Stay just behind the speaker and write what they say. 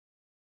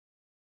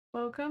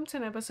Welcome to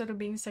an episode of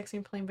Being Sexy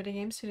and Playing Video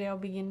Games. Today I'll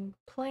begin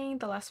playing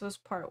The Last of Us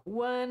Part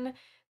 1.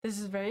 This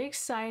is very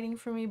exciting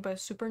for me, but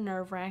super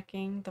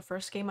nerve-wracking. The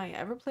first game I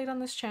ever played on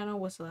this channel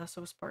was The Last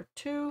of Us Part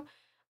 2.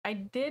 I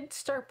did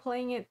start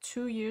playing it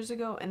 2 years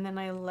ago, and then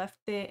I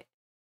left it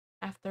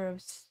after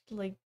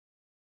like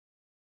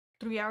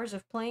 3 hours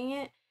of playing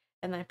it,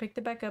 and I picked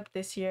it back up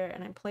this year,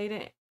 and I played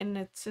it in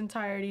its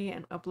entirety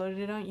and uploaded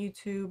it on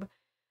YouTube.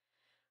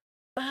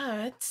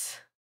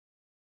 But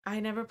I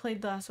never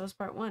played The Last of Us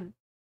Part 1.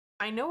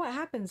 I know what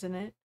happens in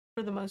it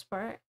for the most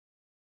part,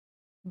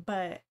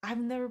 but I've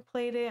never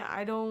played it.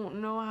 I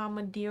don't know how I'm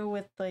gonna deal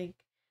with like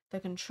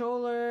the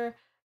controller.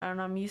 I don't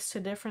know, I'm used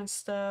to different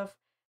stuff.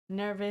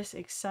 Nervous,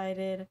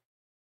 excited,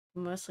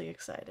 mostly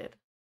excited.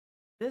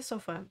 This is so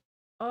fun.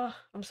 Oh,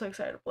 I'm so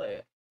excited to play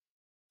it.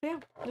 So yeah,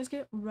 let's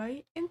get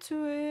right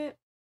into it.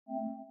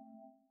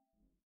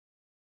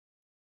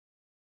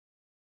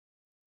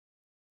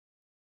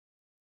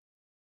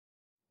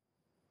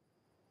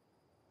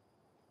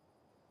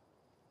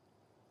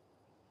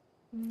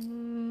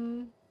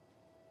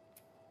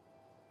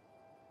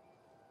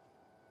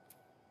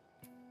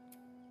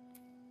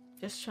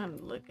 Just trying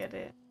to look at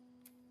it.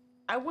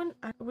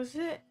 Was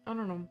it? I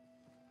don't know.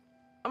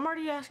 I'm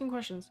already asking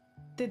questions.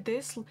 Did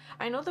this,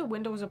 I know the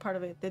window was a part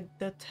of it. Did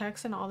the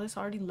text and all this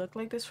already look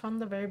like this from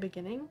the very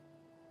beginning?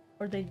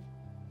 Or did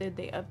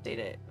they update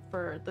it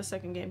for the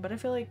second game? But I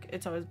feel like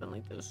it's always been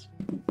like this.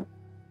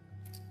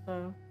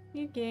 So,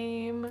 new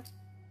game.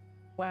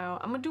 Wow,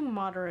 I'm gonna do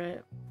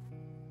moderate.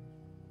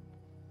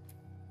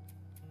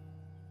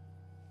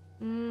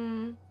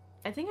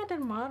 I think I did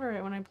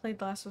moderate when I played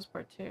The Last of Us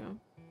Part 2.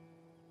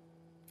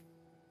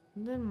 I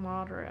did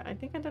moderate. I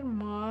think I did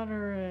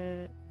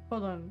moderate.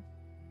 Hold on.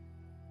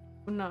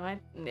 No,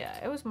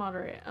 yeah, it was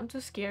moderate. I'm too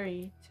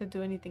scary to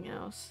do anything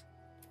else.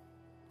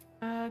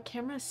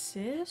 Camera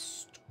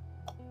assist?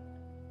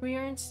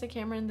 Reorients the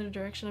camera in the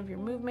direction of your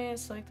movement.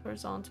 Select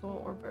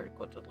horizontal or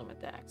vertical to limit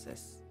the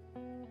axis.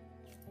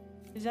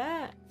 Is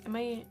that, am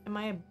I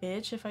a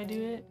bitch if I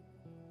do it?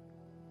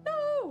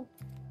 No!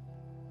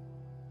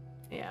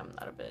 Yeah, I'm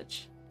not a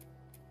bitch.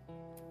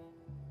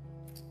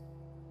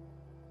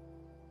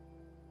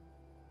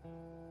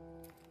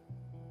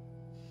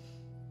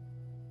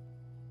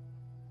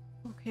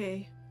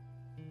 Okay.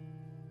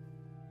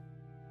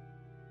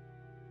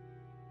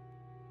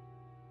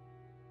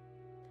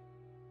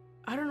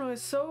 I don't know,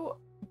 it's so,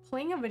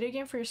 playing a video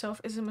game for yourself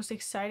is the most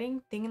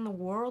exciting thing in the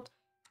world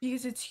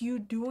because it's you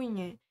doing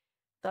it.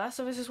 The Last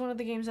of Us is one of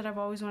the games that I've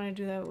always wanted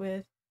to do that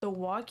with. The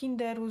Walking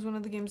Dead was one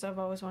of the games I've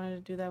always wanted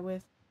to do that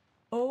with.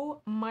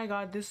 Oh my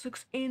god, this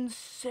looks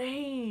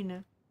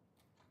insane.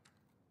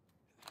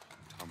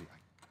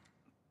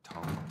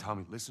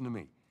 Tommy, listen to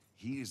me.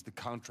 He is the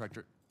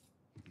contractor.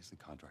 He's the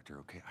contractor,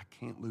 okay? I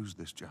can't lose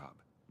this job.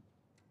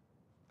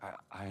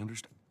 I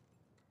understand.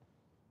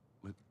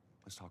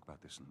 Let's talk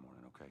about this in the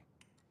morning, okay?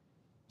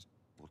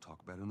 We'll talk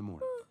about it in the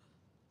morning.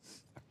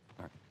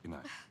 All right, good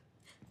night.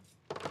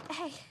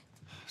 Hey.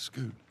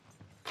 Scoot.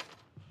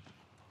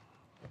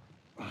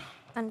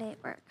 Monday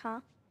at work,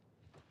 huh?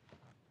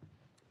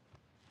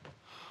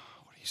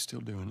 What are you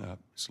still doing up?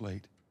 It's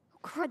late. Oh,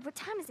 crud, what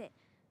time is it?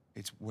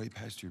 It's way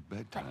past your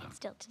bedtime. But it's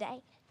still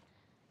today.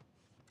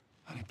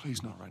 Honey,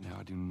 please not right now.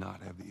 I do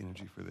not have the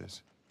energy for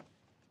this.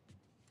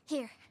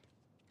 Here,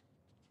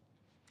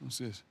 What's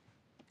this?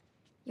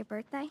 your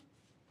birthday?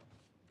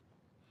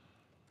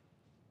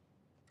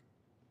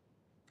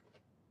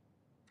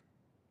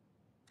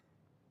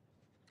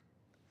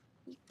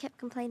 You kept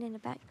complaining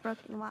about your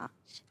broken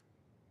watch.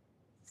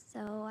 So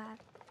I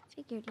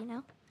figured, you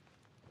know.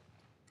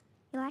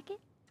 You like it?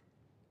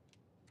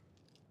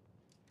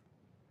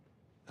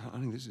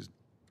 Honey, this is...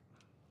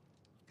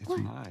 It's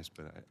What? nice,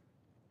 but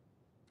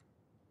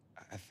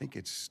I think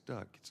it's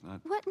stuck. It's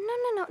not... What?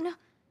 No.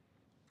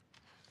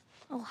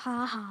 Oh,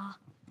 ha ha.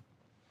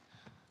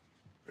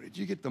 Where did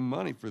you get the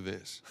money for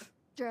this?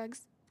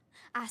 Drugs.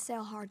 I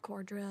sell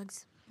hardcore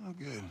drugs. Oh,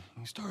 good.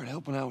 You started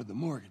helping out with the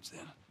mortgage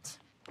then.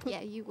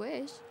 Yeah, you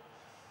wish.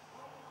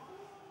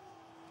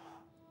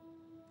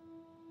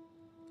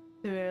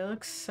 Dude, it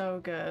looks so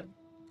good.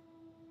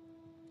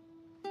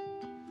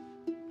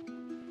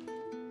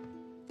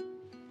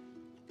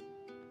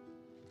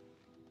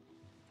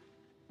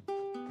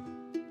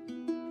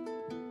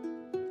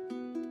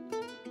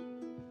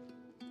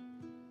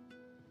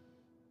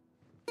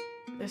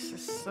 This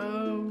is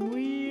so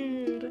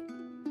weird. Good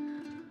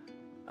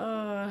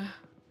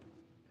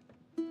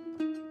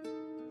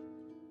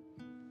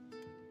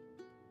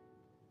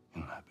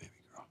night, baby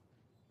girl.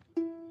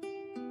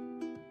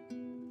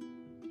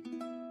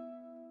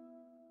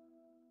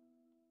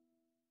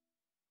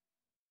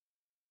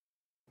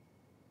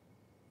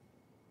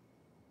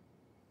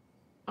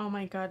 Oh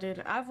my god,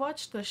 dude. I've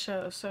watched the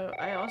show, so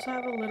I also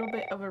have a little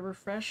bit of a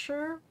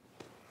refresher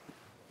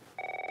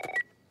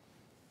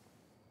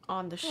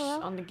on the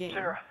on the game.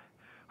 Sarah,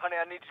 honey,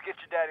 I need to get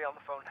your daddy on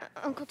the phone.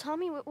 Uncle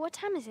Tommy, what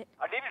time is it?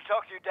 I need to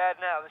talk to your dad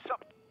now. There's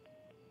something...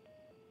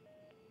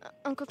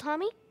 Uncle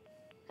Tommy?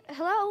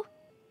 Hello?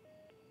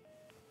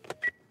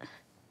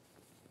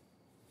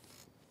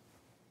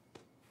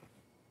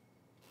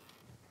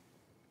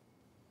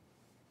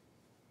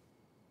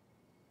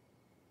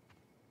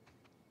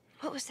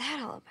 What was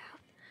that all about?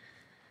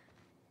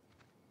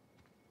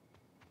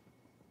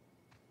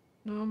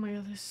 Oh my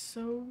god, this is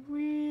so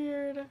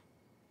weird.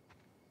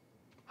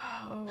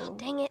 Oh, Oh.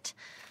 dang it.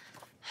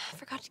 I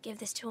forgot to give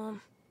this to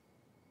him.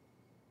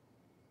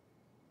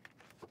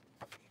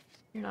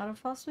 You're not a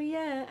fossil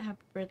yet.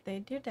 Happy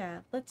birthday, dear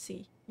dad. Let's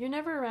see. You're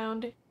never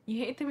around.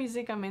 You hate the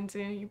music I'm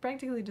into. You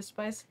practically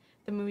despise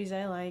the movies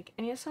I like.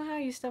 And yet somehow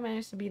you still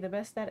manage to be the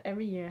best dad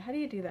every year. How do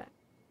you do that?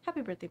 Happy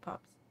birthday,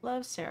 Pops.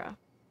 Love, Sarah.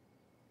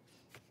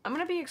 I'm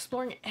gonna be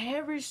exploring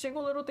every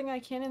single little thing I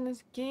can in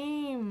this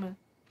game.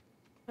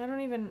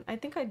 I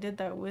think I did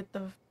that with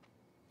the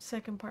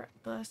second part,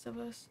 The Last of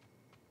Us.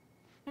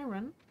 Can I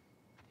run?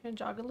 Can I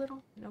jog a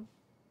little? Nope.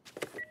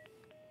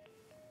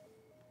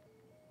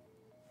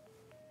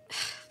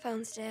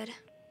 Phone's dead.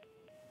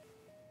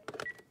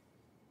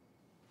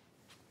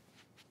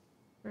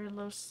 We're a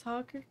little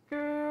soccer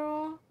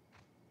girl.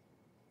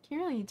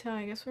 Can't really tell.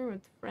 I guess we're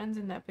with friends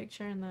in that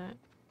picture and that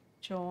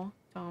Joel,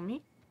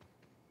 Tommy.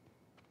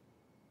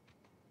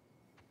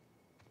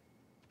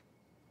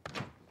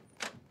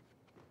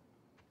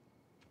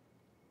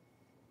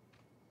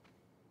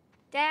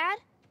 Dad?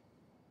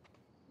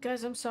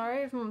 Guys, I'm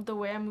sorry if the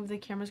way I move the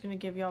camera is gonna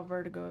give y'all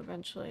vertigo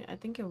eventually. I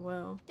think it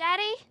will.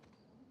 Daddy?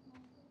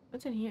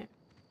 What's in here?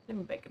 Let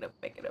me back it up,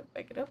 back it up,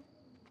 back it up.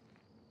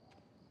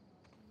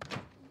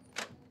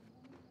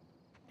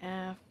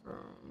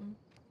 Affirm.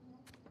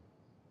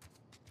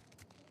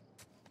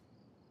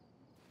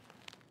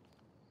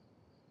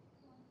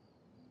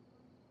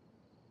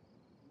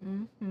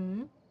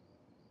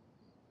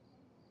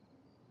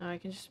 Now I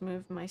can just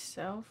move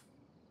myself.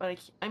 But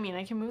I mean,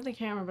 I can move the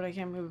camera, but I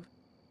can't move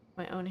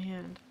my own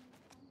hand.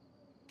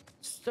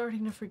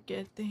 Starting to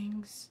forget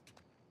things.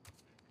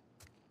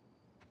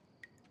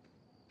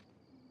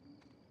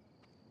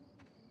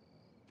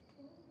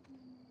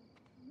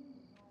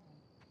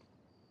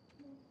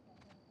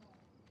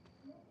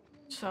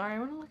 Sorry, I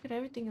want to look at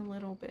everything a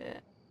little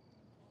bit.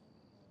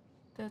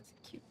 That's a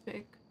cute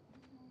pic.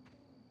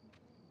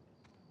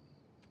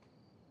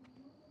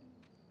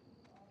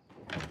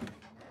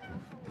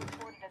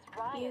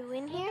 You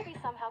in here?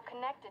 Somehow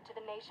connected to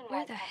the nationwide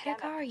Where the heck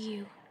pandemic. are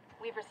you?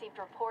 We've received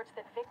reports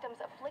that victims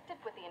afflicted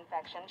with the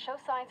infection show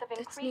signs of That's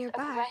increased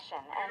nearby.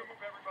 aggression, and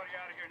Move everybody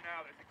out of here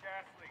now. There's a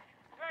gas leak.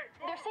 Hey,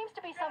 there seems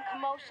to be some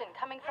commotion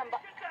coming from. get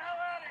the hell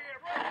out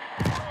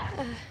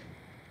of here!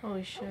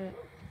 Holy shit.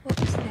 What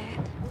was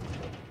that?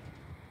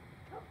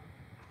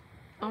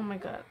 Oh my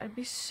god, I'd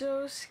be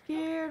so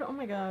scared. Oh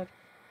my god.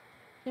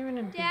 Can't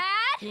even Dad?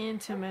 begin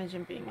to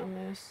imagine being in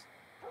this.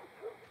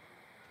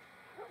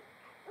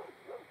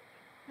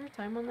 Is there a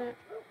time on that?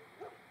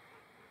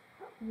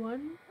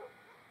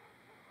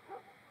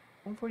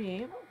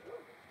 1:48.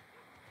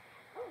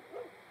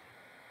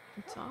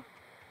 It's off.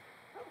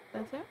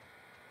 That's it.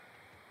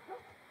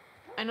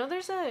 I know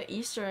there's a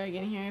Easter egg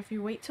in here. If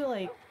you wait till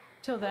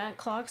that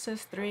clock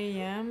says 3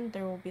 a.m.,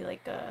 there will be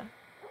like a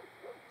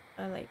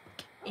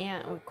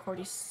ant with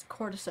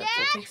cordyceps that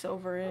takes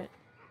over it.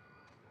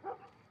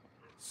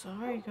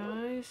 Sorry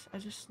guys, I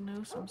just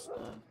know some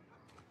stuff.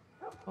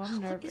 Oh, I'm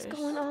nervous. What is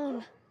going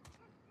on?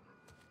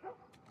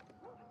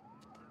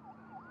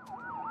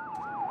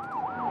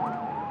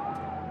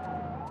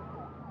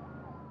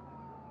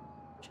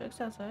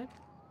 Chuck's outside.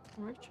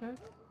 Where's Chuck?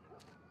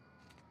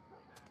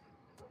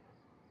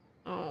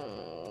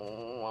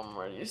 Oh, I'm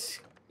already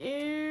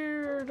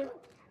scared.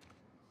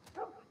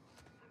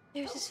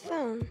 There's his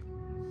phone.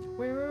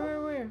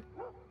 Where?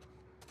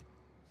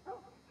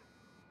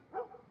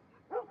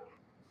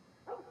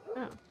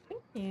 Oh,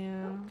 thank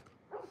you.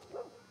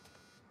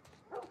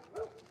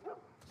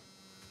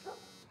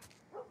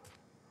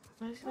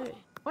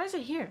 Why is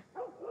it here?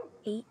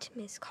 8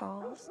 missed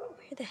calls.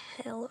 Where the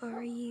hell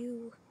are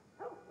you?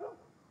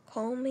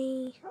 Call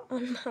me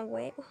on my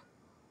way.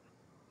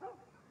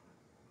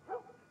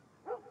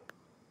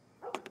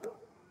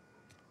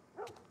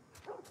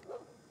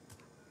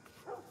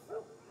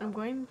 I'm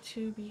going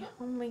to be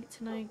home late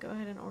tonight. Go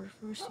ahead and order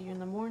food. See you in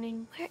the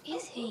morning. Where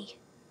is he?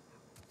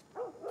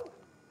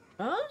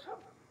 Huh?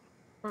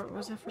 Or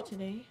was that for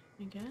today?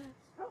 I guess.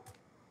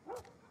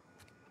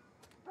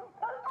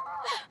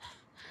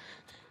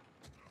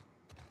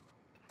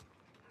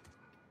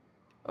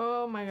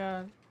 Oh my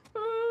god.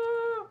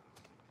 Ah.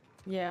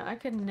 Yeah, I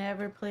could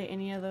never play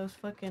any of those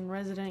fucking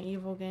Resident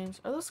Evil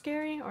games. Are those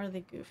scary or are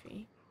they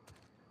goofy?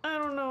 I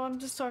don't know. I'm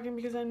just talking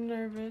because I'm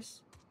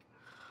nervous.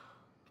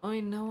 I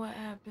know what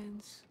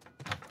happens.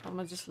 I'm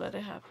gonna just let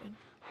it happen.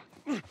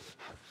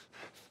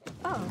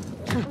 Oh,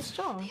 that's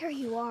Joel. There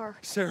you are.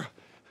 Sarah,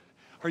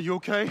 are you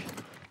okay?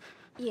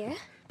 Yeah?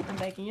 I'm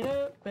backing it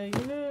up,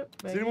 backing it up.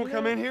 Does anyone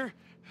come in here?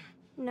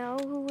 No,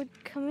 who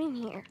would come in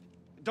here?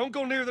 Don't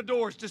go near the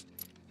doors. Just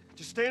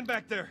stand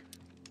back there.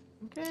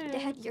 Okay.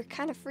 Dad, you're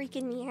kind of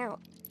freaking me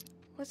out.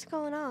 What's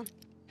going on?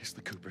 It's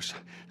the Coopers.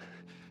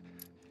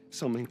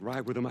 Something ain't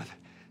right with them. I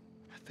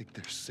think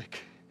they're sick.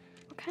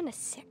 What kind of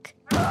sick?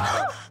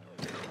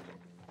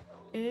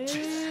 Ew.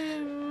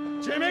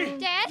 Jimmy!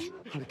 Dad?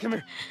 Honey, come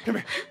here.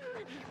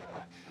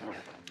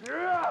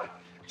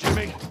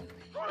 Jimmy!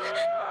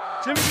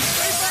 Jimmy,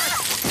 stay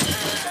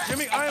back!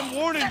 Jimmy, I am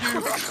warning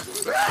you!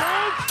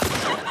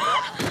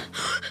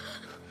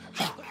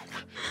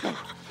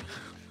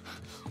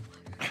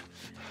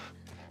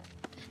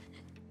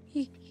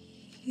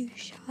 You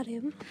shot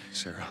him.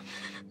 Sarah.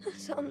 I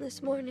saw him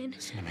this morning.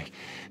 Listen to me.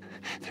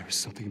 There is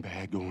something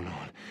bad going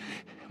on.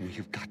 And we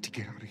have got to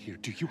get out of here.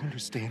 Do you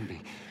understand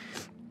me?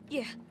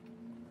 Yeah.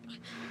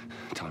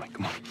 Tommy,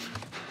 come on.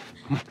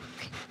 Come on.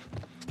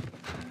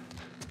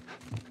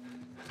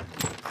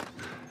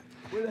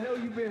 Where the hell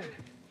you been?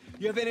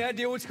 You have any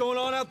idea what's going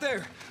on out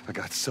there? I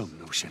got some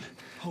notion.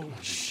 Holy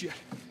shit.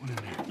 What in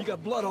there? You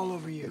got blood all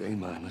over It you. ain't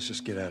mine. Let's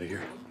just get out of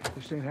here.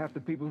 This ain't half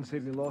the people in the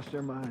city lost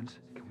their minds.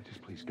 Can we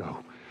just please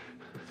go?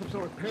 Some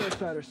sort of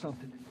parasite or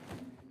something.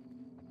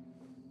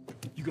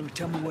 You gonna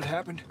tell me what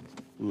happened?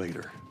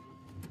 Later.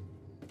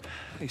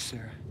 Hey,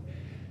 Sarah.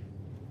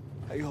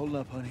 How you holding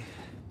up, honey?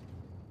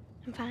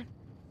 I'm fine.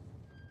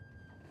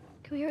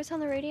 Can we hear us on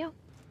the radio?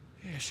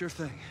 Yeah, sure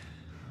thing.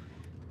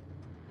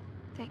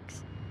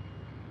 Thanks.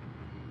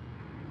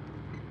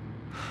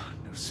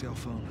 No cell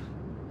phone,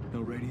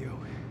 no radio.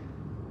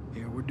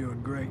 Yeah, we're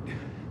doing great.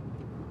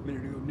 A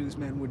minute ago,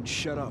 newsman wouldn't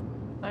shut up.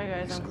 Sorry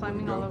guys, I'm So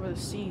climbing where all to over the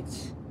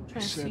seats.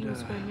 Trying to Said, see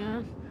what's going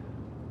on.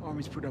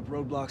 Army's put up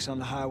roadblocks on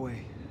the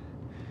highway.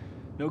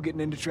 No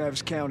getting into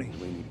Travis County.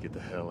 We need to get the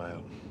hell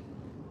out.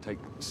 Take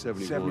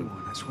 71.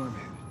 71, that's where I'm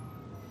headed.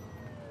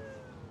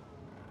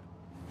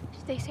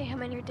 Did they say how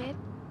many are dead?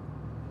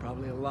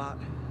 Probably a lot.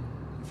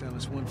 They found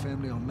this one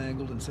family all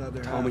mangled inside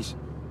their Tommy. house.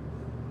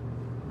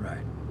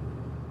 Right.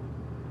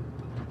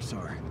 I'm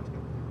sorry.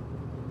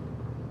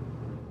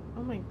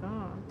 Oh my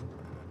god.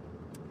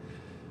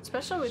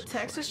 Especially with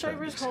Texas Something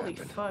drivers, just holy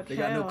happened. fuck, They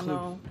got no hell clue.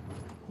 no.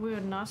 We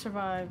would not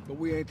survive. But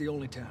we ain't the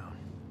only town.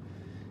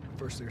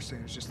 First they were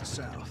saying it's just the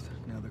South.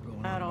 Now they're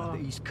going At on all. about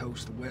the East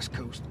Coast, the West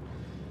Coast.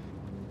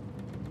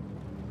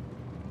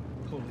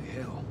 Holy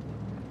hell.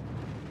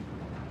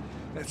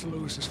 That's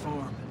Lewis's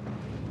farm.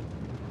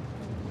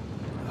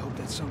 I hope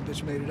that son of a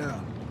bitch made it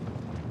out.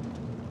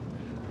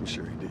 I'm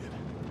sure he did.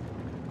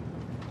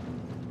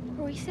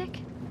 Were we sick?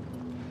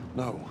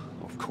 No,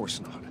 of course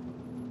not.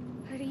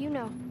 How do you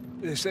know?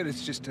 They said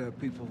it's just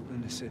people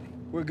in the city.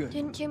 We're good.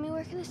 Didn't Jimmy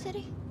work in the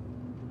city?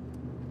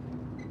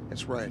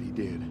 That's right, he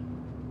did.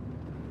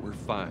 We're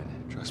fine,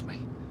 trust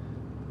me.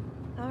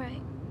 All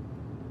right.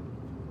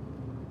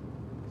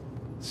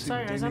 See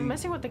Sorry what they guys, I'm need.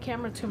 messing with the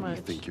camera too What do much.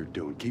 you think you're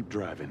doing? Keep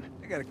driving.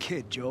 I got a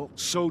kid, Joel.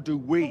 So do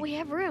we. But we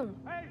have room.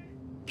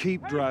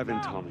 Keep driving,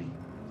 Tommy.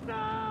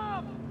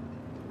 Stop!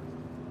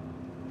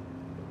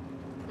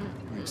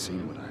 You ain't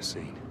seen what I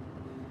seen.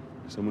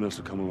 Someone else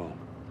will come along.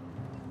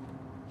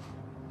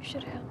 You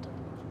should have helped.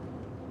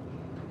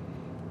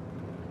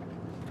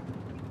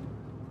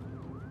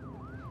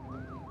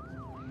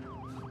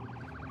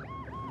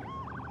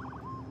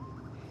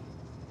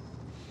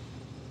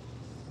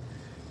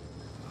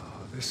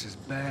 Oh, this is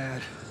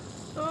bad.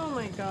 Oh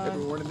my god.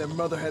 Everyone and their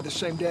mother had the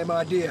same damn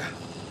idea.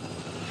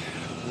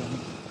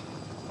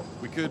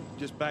 We could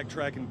just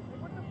backtrack and...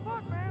 What the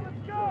fuck, man?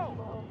 Let's go!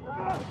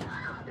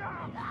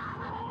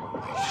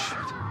 Holy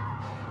shit.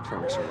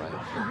 Turn us around. Oh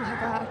my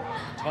god.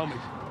 Tommy!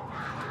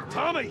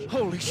 Tommy!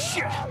 Holy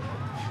shit!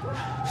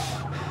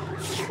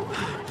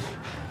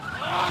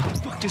 What the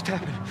fuck just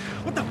happened?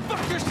 What the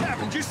fuck just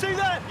happened? Did you see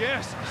that?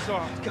 Yes, I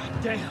saw it. God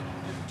damn.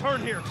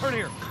 Turn here, turn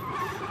here.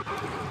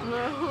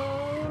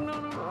 No, no, no,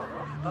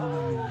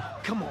 no.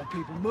 Come on,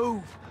 people,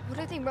 move. What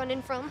are they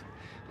running from?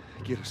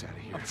 Get us out of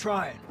here. I'm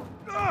trying.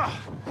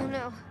 Oh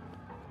no.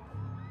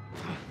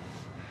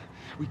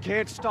 We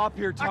can't stop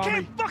here, Tommy. I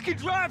can't fucking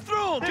drive through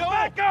them, Then Joel!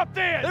 back up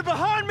then! They're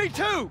behind me,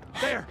 too!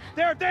 There!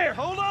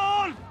 Hold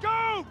on!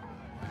 Go!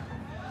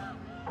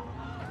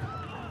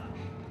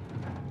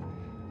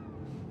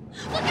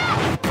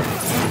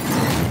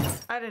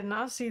 I did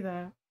not see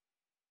that.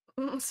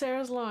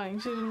 Sarah's lying.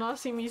 She did not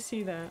see me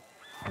see that.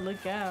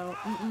 Look out.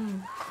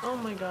 Oh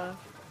my god.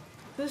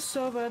 This is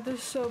so bad. This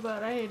is so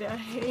bad. I hate it. I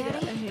hate it. I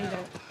hate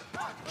it.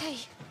 Hey.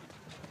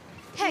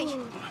 Hey.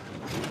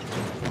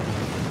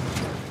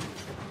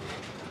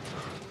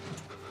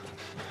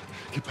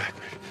 Get back,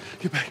 man.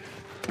 Get back.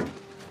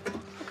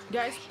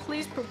 Guys,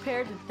 please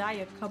prepare to die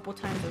a couple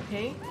times,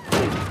 okay?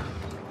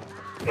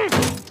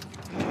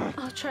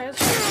 I'll try as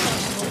hard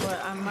as possible,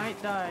 but I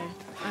might die.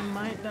 I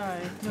might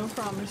die. No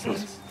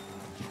promises.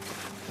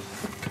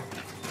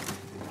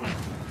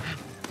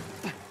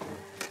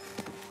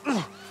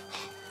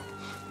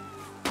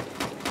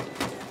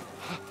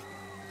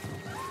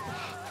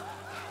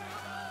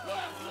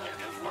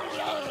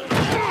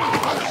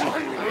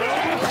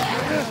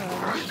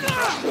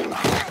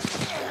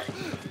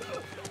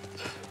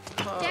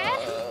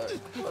 Dad?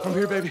 I'm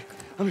here, baby.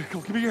 I'm here.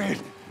 Come on, give me your hand.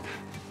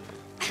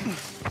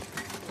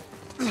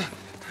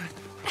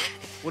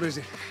 What is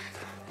it?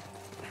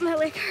 My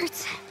leg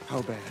hurts.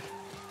 How bad?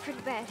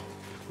 Pretty bad.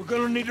 We're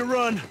gonna need to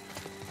run.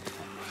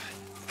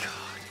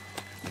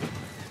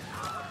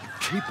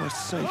 Keep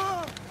us safe.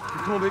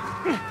 Come on, baby.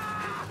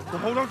 Now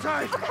hold on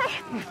tight.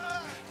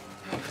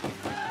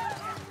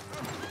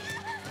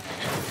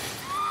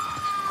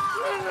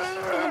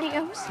 Daddy,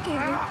 I'm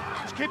scared.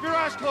 Keep your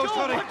eyes closed,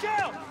 honey. Watch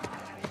out!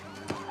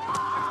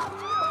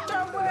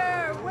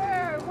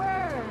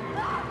 Where?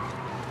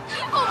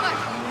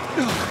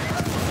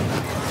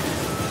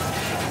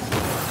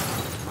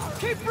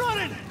 Keep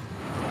running!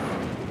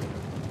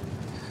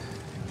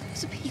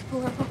 Those people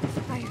are on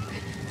fire.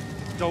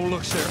 Don't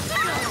look, Sarah.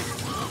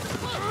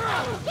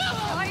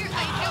 Why are you doing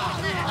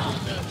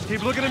that?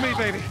 Keep looking at me,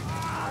 baby.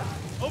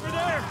 Over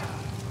there!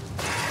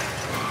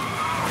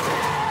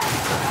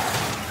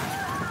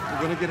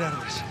 We're gonna get out of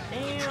this.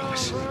 Damn,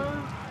 Promise. bro.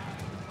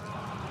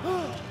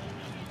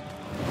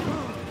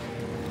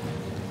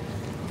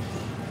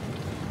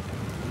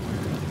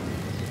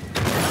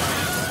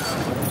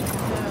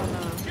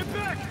 Get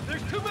back!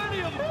 There's too many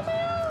of them!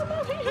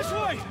 This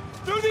way!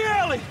 Through the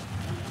alley!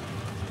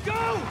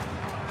 Go!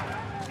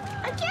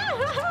 I can't.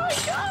 How do I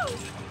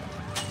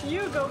go?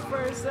 You go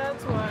first.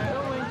 That's why.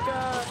 Oh my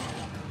god.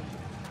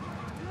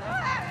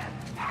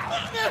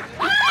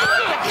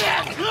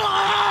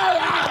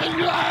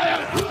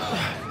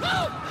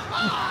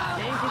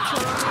 Thank you,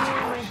 Tony.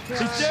 Oh my god.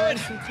 He's dead.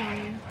 Bless you,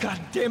 Tony. God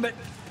damn it!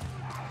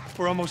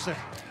 We're almost there.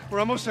 We're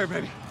almost there,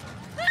 baby.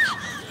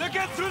 They're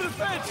getting through the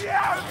fence!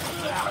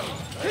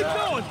 Keep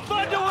going!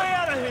 Find a way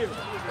out of here!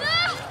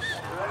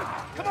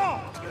 Come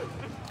on!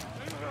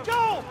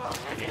 Go!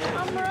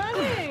 I'm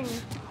running.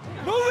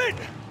 Move it!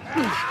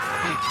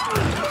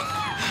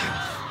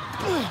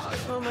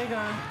 Oh my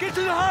god. Get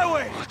to the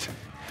highway! What?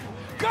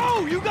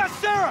 Go! You got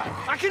Sarah!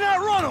 I can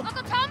outrun him!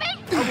 Uncle Tommy?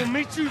 I will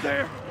meet you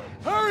there!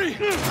 Hurry! How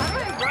do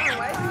I run?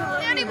 Why is he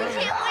letting Daddy, me we run?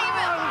 can't leave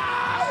him!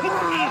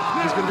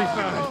 He's gonna be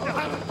fine.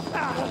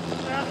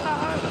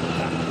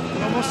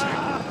 We're almost there.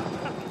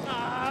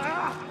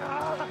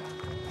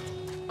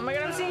 Oh my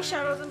god, I'm seeing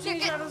shadows. I'm You're seeing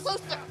getting shadows.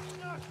 closer.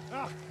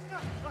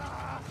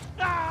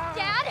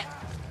 Dad?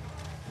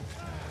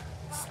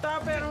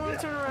 Stop it. I don't want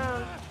to turn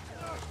around.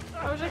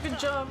 I wish I could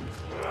jump.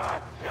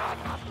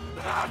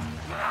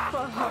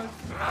 Fuck.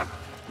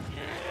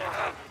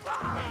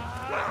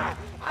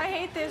 I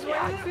hate this.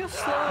 Why does it feel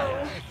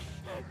slow?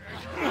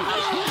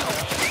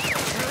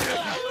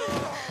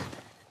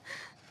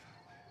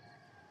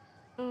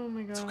 Oh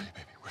my god. Okay,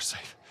 baby, we're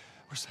safe.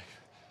 We're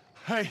safe.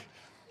 Hey,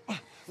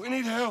 we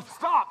need help.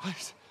 Stop!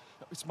 Please.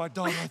 It's my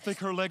daughter. I think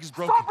her leg is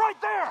broken. Stop right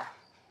there!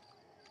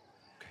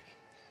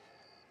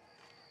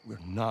 We're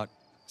not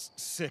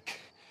sick.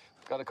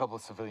 Got a couple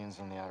of civilians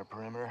on the outer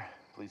perimeter.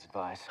 Please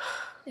advise.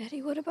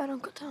 Daddy, what about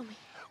Uncle Tommy?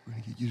 We're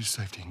gonna get you to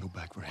safety and go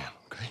back for him,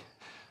 okay?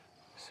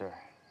 Sir,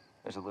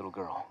 there's a little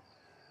girl.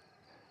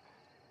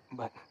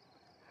 But...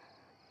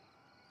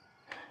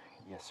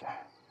 Yes, sir.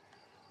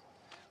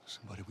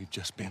 Somebody, we've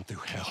just been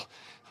through hell.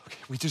 Okay,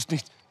 we just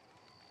need...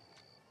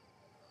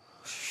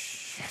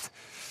 Shit.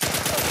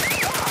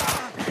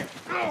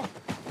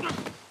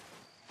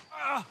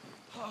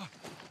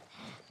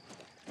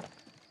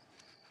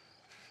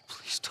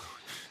 Please don't.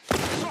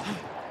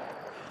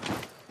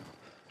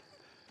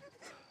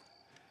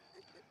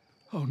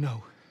 Oh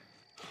no.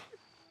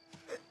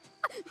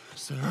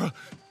 Sarah.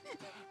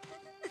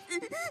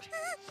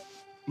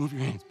 Move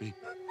your hands, baby.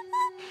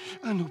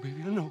 I know,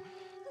 baby, I know.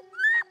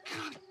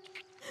 God.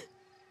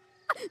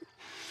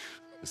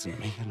 Listen to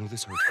me. I know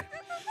this hurts, baby.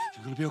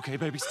 You're gonna be okay,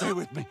 baby. Stay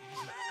with me.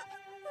 All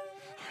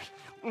right,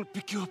 I'm gonna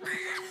pick you up.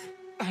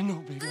 I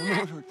know, baby. I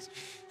know it hurts.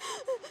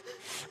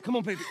 Come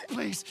on, baby,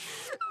 please.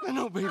 I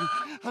know, baby.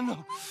 I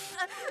know.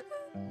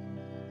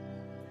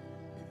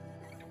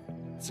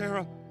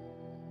 Sarah.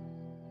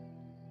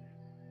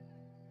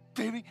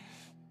 Baby.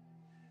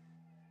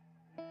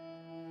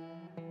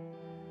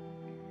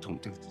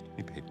 Don't do this to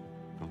me, baby.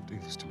 Don't do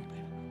this to me,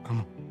 baby. Come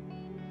on.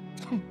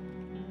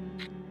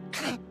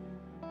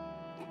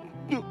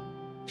 No.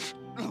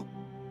 No.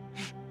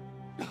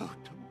 No,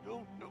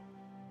 no,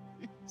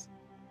 please.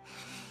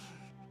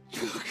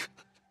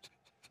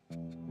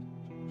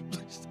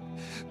 Please,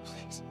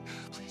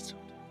 please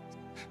don't.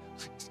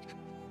 Please.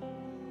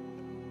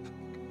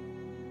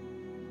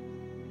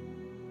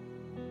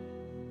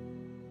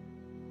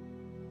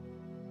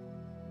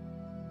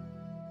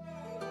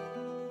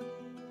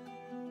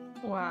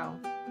 Wow.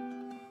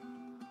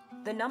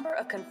 The number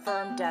of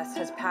confirmed deaths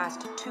has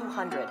passed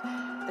 200.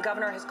 The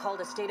governor has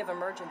called a state of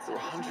emergency. There are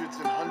hundreds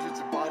and hundreds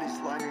of bodies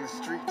lining the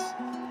streets.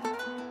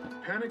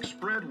 Panic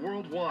spread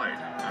worldwide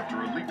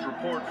after a leaked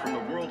report from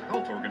the World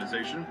Health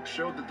Organization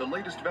showed that the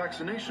latest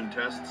vaccination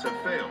tests have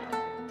failed.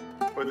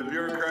 With the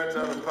bureaucrats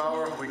out of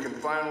power, we can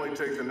finally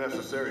take the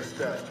necessary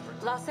steps.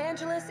 Los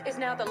Angeles is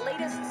now the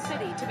latest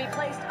city to be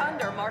placed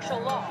under martial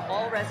law.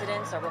 All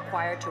residents are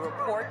required to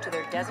report to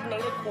their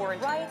designated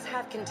quarantine. Riots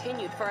have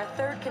continued for a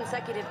third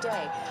consecutive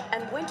day,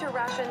 and winter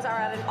rations are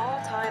at an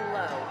all-time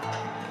low.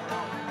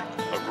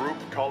 A group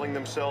calling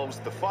themselves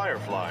the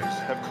Fireflies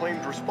have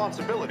claimed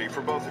responsibility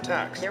for both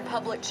attacks. Their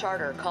public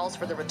charter calls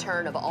for the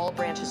return of all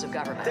branches of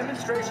government.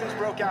 Demonstrations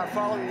broke out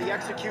following the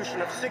execution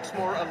of 6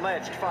 more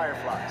alleged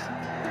Fireflies.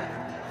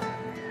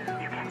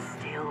 You can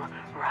still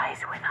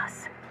rise with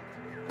us.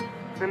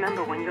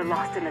 Remember, when you're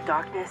lost in the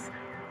darkness,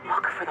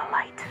 look for the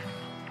light.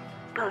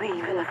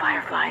 Believe in the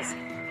Fireflies.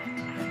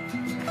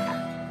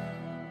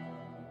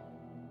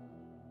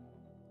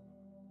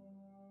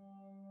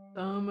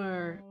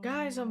 Bummer.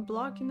 Guys, I'm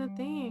blocking the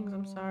things.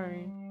 I'm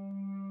sorry.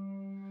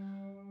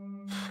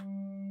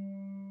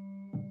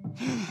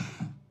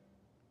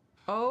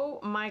 Oh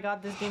my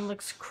god, this game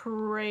looks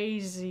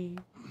crazy.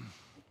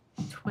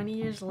 20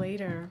 years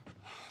later.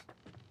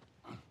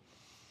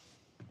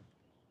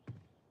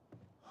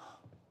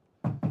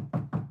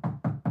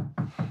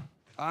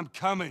 I'm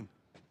coming.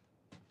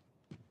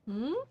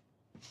 Hmm?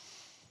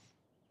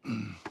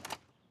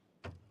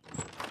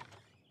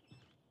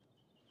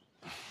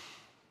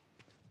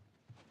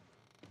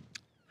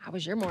 How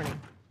was your morning?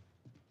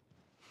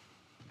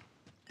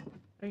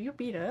 Are you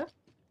beat up?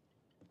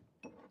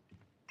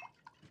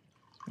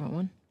 Want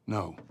one?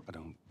 No, I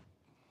don't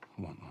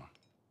want one.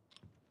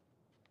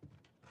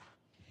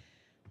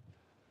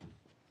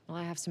 Well,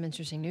 I have some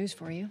interesting news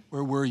for you.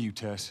 Where were you,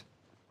 Tess?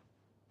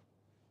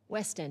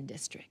 West End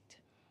District.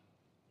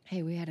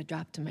 Hey, we had a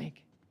drop to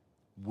make.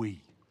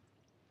 We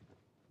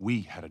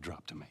had a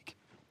drop to make.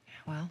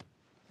 Well,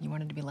 you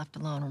wanted to be left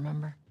alone,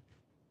 remember?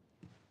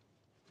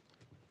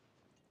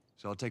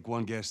 So I'll take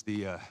one guess.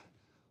 The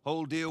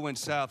whole deal went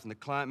south and the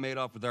client made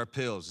off with our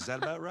pills. Is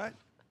that about right?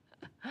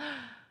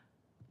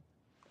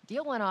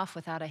 Deal went off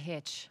without a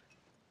hitch.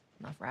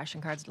 Enough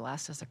ration cards to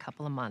last us a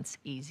couple of months,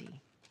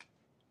 easy.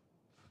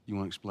 You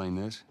want to explain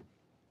this?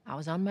 I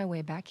was on my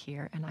way back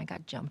here, and I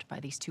got jumped by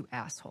these two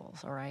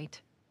assholes, all right?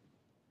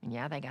 And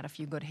yeah, they got a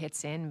few good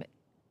hits in, but...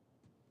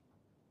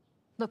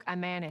 Look, I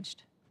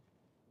managed.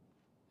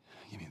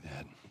 Give me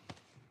that.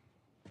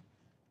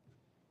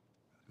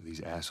 Are these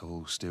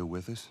assholes still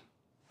with us?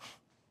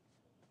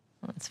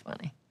 That's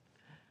funny.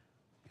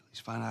 At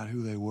least find out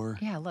who they were.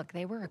 Yeah, look,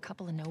 they were a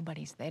couple of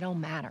nobodies. They don't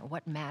matter.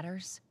 What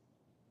matters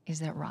is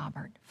that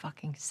Robert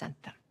fucking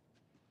sent them.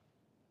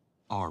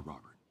 Our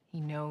Robert.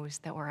 He knows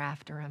that we're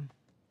after him.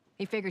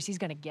 He figures he's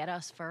gonna get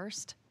us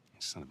first.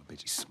 Son of a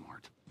bitch, he's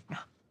smart. No.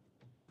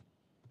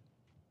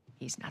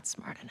 He's not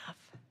smart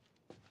enough.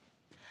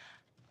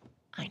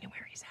 I know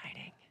where he's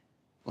hiding.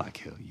 Like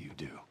hell you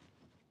do.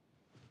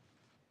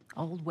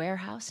 Old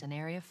warehouse in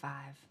Area 5.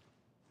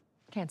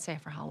 Can't say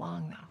for how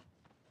long, though.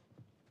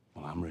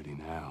 Well, I'm ready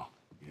now,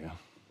 yeah?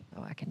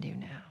 Oh, I can do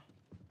now.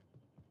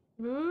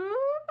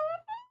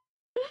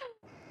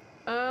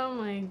 Oh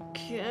my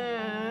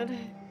god.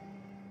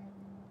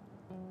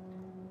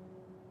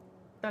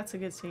 That's a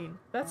good scene.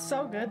 That's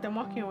so good. Them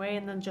walking away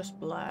and then just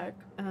black.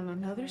 And then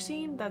another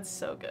scene? That's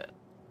so good.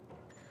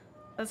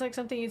 That's like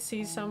something you'd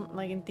see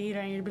like in theater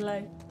and you'd be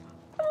like,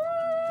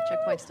 The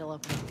checkpoint's still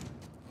open.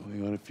 Only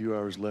got a few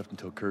hours left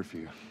until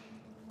curfew.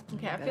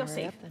 okay, I feel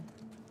safe.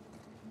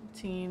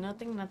 See,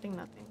 nothing. Wait,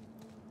 are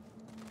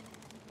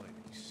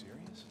you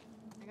serious?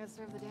 I got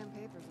served the damn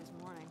papers this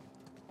morning.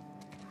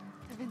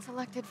 I've been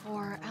selected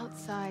for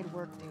outside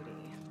work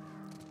duty.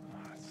 Oh,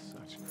 that's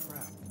such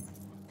crap. Who's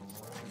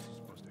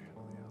supposed to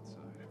handle the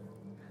outside?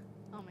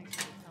 I'll make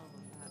sure to tell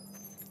them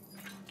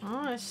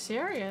that. Oh, it's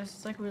serious.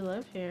 It's like we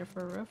live here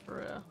for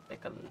real.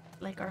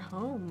 Like our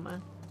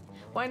home.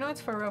 Well, I know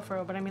it's for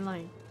real, but I mean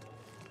like,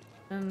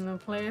 in the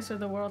place where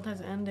the world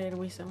has ended,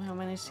 we somehow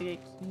managed to get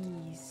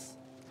keys,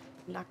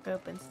 lock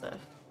up and stuff.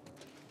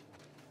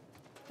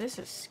 This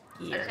is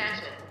scary.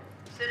 Attention.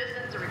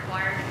 Citizens are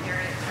required to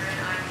carry a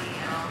current ID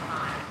at all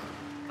times.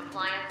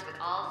 Compliance with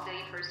all city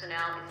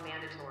personnel is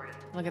mandatory.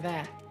 Look at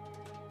that.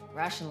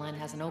 Ration line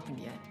hasn't opened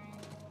yet.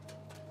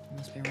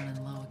 Must be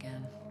running low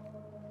again.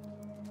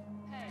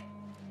 Hey,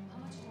 how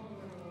much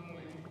longer?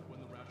 When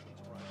the rations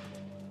arrive.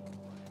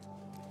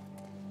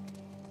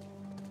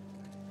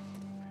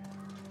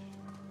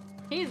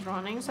 He's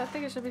running, so I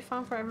think it should be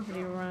fun for everybody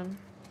to run.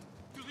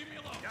 You leave me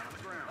alone. Down on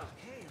the ground.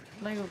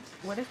 Like,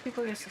 what if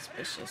people get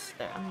suspicious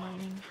that I'm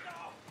running?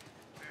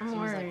 I'm Seems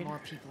worried. like more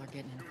people are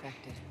getting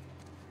infected.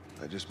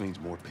 That just means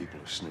more people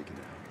are sneaking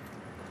out.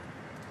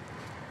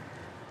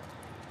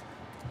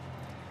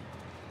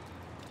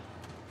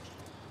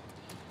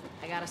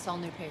 I got us all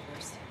new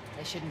papers.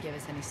 They shouldn't give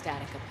us any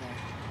static up there.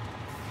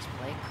 Just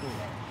play it cool.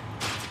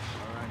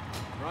 All right,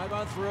 drive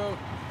on through.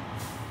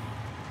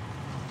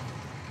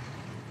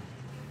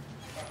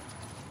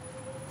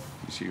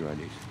 You see your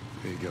ID.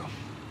 There you go.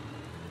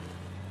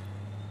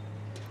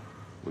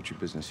 What's your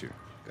business here?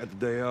 Got the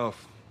day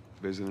off.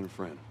 Visiting a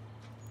friend.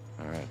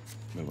 All right,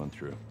 move on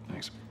through.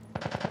 Thanks.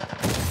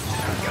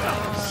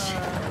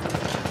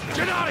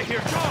 Get out of here,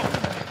 Joe!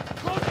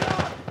 Close it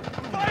up!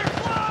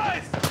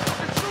 Fireflies!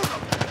 Shoot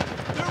them!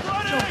 They're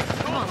running!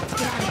 Come on, let's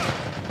get out of here.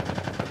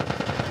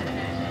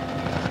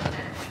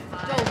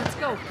 Joe, let's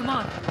go. Come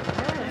on.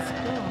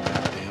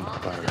 Damn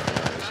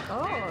fireflies.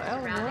 Oh,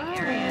 Surrounding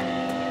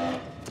area.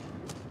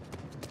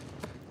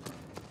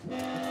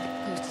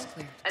 Coast is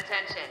clear.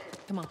 Attention.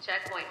 Come on.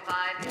 Checkpoint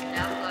 5 is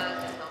now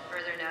closed until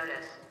further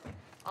notice.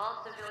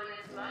 All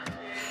civilians must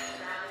clear the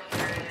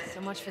surrounding areas.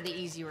 So much for the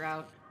easy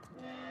route.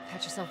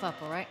 Patch yourself up,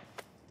 all right?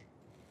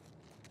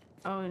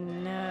 Oh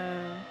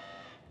no.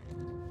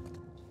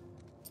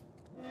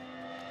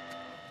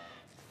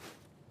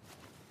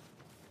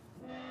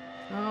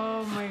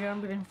 Oh my god,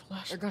 I'm getting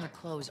flushed. They're gonna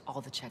close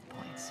all the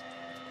checkpoints.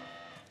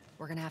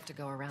 We're gonna have to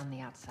go around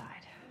the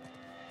outside.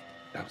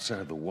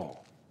 Outside the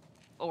wall.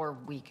 Or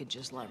we could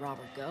just let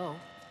Robert go.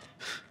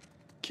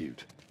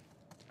 Cute.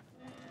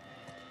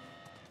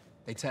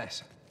 Hey,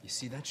 Tess, you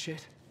see that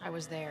shit? I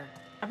was there.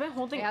 I've been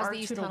holding Hey, how's the R2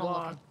 east to tunnel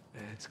walk.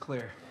 looking? It's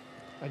clear.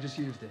 I just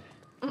used it.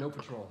 No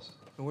patrols.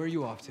 And where are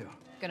you off to?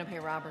 Gonna pay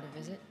Robert a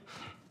visit?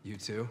 You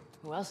too?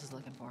 Who else is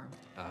looking for him?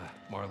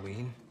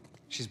 Marlene.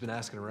 She's been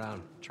asking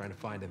around, trying to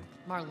find him.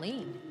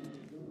 Marlene?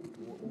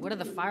 What do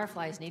the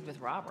Fireflies need with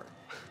Robert?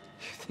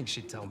 You think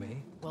she'd tell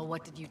me? Well,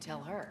 what did you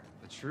tell her?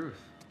 The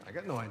truth. I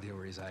got no idea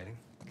where he's hiding.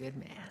 Good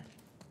man.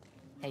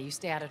 Hey, you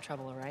stay out of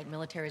trouble, all right?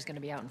 Military's gonna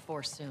be out in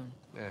force soon.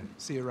 Yeah,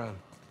 see you around.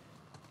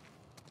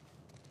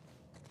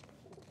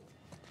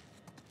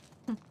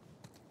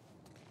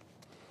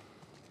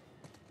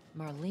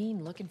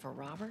 Marlene looking for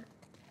Robert?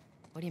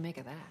 What do you make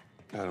of that?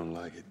 I don't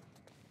like it.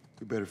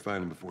 We better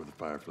find him before the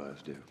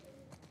Fireflies do.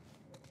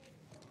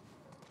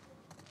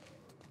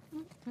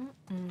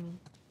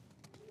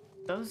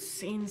 Those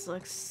scenes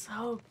look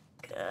so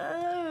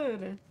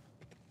good.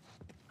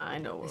 I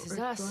know what This is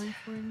we're us. going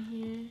for in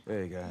here.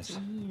 Hey guys,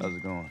 how's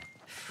it going?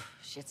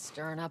 Shit's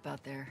stirring up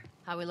out there.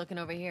 How we looking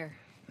over here?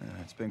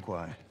 It's been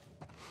quiet.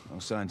 No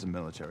signs of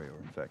military or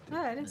infected. Oh,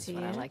 I didn't That's see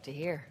what I it. like to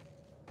hear.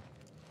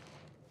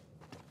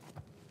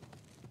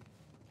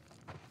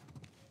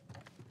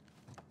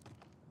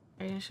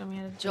 Are you gonna show me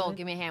how to do Joel, it?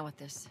 give me a hand with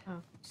this.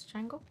 Oh,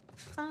 strangle?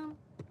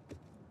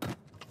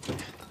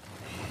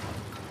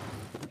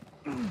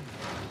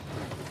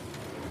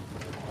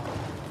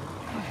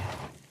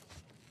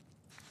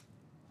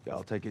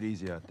 Y'all take it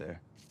easy out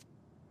there.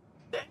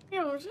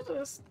 Yo,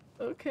 just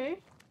okay.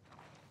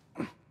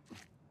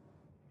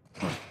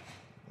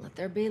 Let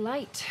there be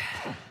light.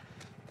 Oh,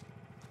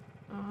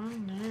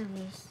 I'm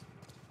nervous.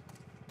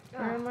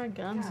 Where are my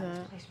guns God, this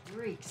at? place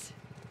reeks.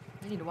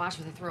 We need to watch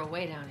what they throw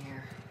away down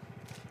here.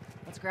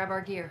 Let's grab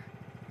our gear.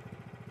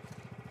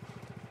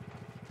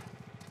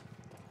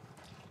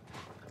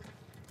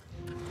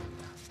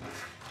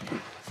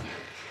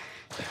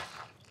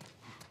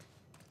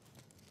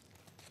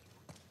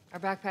 Our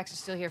backpacks are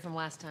still here from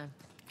last time.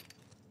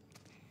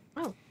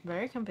 Oh,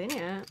 very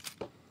convenient.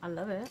 I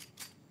love it.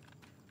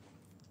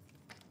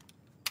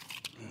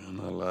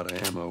 Not a lot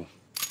of ammo.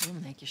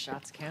 We'll make your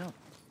shots count.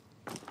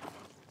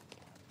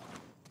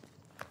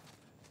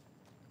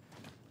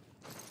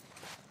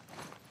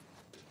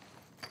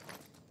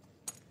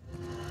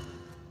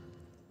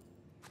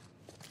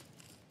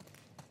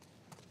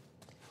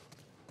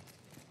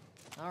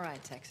 All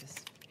right, Texas.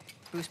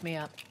 Boost me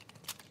up.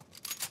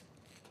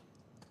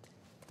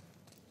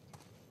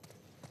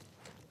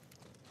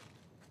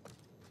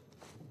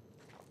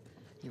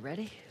 You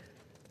ready?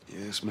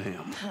 Yes,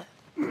 ma'am.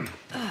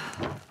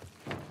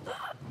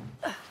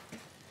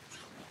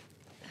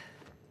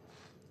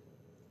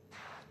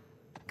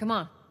 Come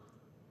on.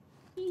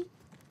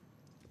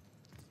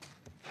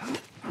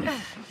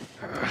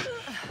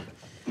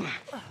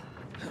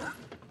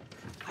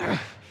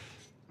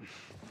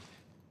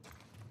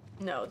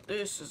 No,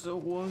 this is a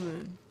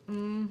woman.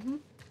 Mm-hmm.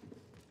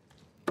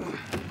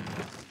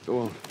 Go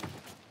on.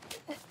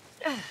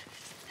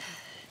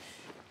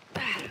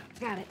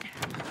 Got it.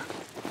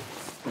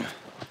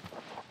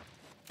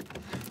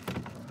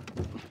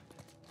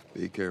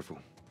 Be careful.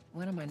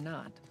 When am I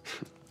not?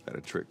 That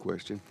a trick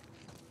question?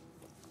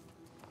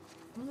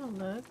 I'm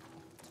gonna look.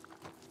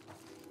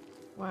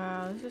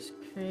 Wow, this is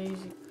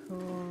crazy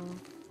cool.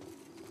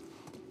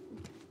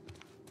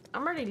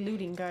 I'm already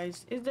looting,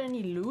 guys. Is there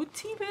any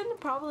loot even?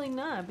 Probably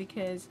not,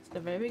 because it's the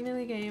very beginning of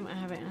the game. I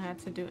haven't had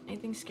to do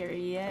anything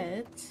scary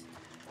yet.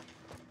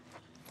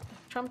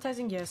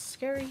 Traumatizing, yes.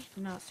 Scary,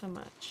 not so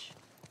much.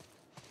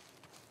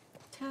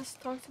 Tess,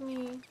 talk to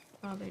me.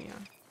 Oh, there you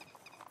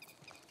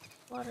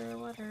are. Water,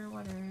 water,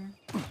 water.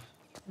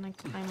 And I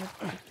climb with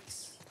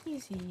picks.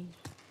 Easy.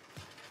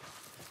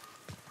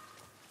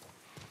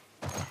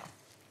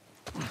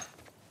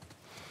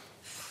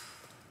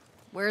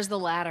 Where's the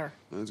ladder?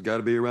 It's got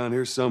to be around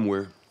here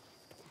somewhere.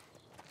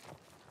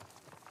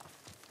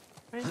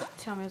 Why did you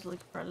tell me to look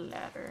for a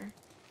ladder?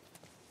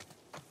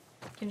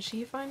 Can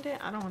she find it?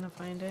 I don't want to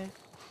find it.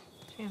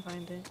 She can't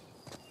find it.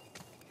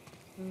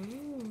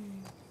 Ooh.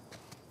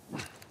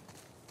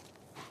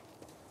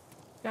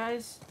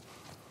 Guys,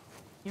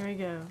 here we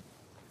go.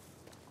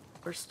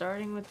 We're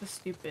starting with the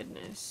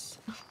stupidness.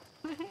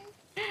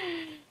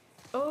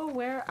 Oh,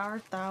 where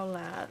art thou,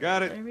 lad?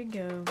 Got it. There we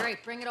go.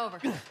 Great, bring it over.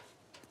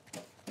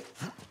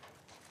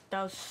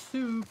 That was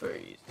super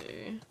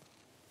easy.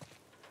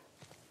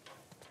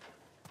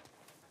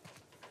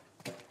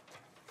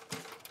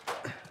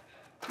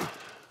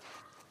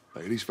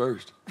 Ladies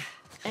first.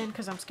 And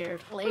because I'm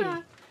scared. Lady,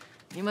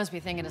 you must be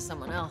thinking of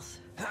someone else.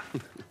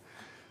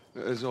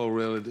 That's all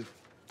relative.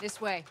 This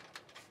way.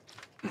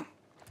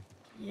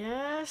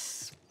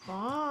 Yes,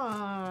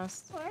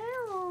 boss.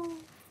 Wow.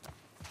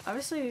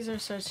 Obviously, these are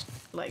such,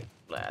 like,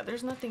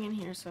 there's nothing in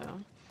here, so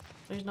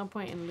there's no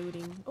point in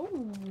looting.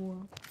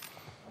 Ooh.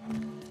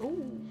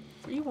 Ooh.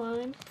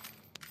 Rewind.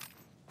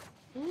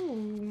 Ooh,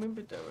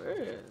 maybe there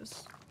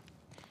is.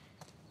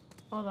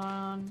 Hold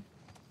on.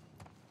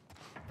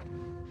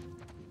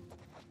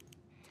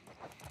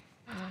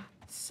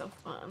 It's so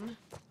fun.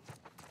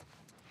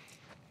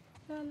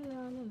 La, la,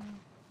 la, la.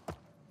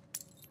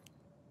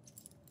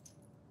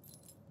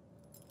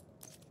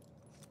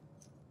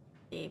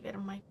 David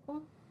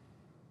Michael.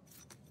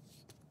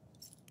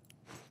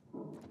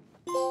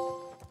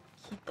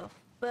 Keep the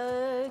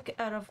fuck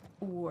out of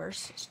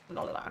worse. Clean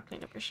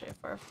up your shit,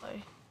 Firefly.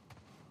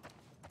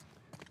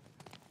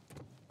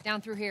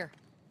 Down through here.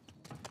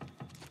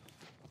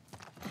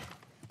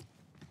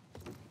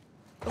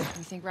 You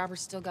think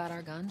Robert's still got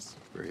our guns?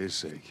 For his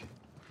sake,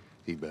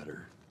 he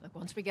better. Look,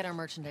 once we get our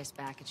merchandise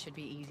back, it should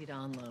be easy to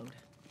unload.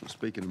 Well,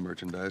 speaking of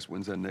merchandise,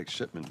 when's that next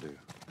shipment due?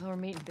 Oh, we're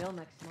meeting Bill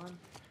next month.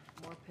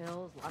 More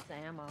pills, lots of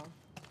ammo.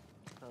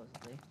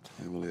 Supposedly.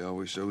 Yeah, well, he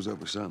always shows up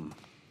with something.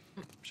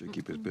 Should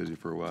keep us busy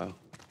for a while.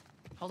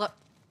 Hold up.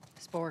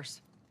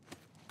 Spores.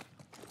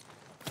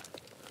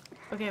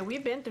 Okay,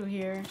 we've been through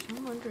here. So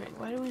I'm wondering,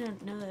 why do we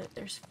not know that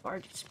there's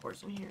Farty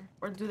spores in here?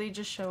 Or do they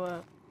just show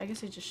up? I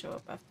guess they just show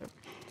up after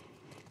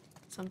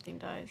something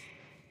dies.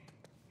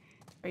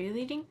 Are you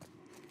leading?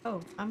 Oh,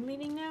 I'm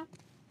leading now?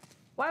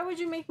 Why would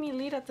you make me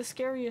lead at the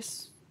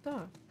scariest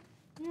stuff?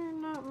 You're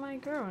not my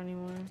girl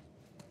anymore.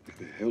 Where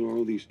the hell are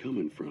all these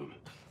coming from?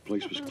 The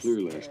place was clear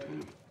last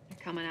time. They're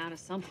coming out of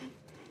something.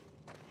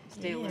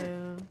 Stay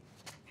alert.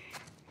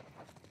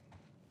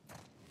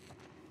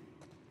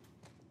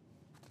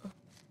 Oh.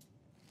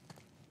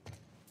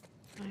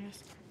 I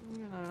guess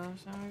I'm gonna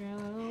start getting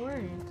a little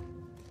worried.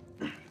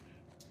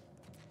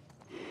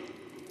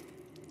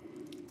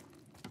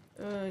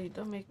 You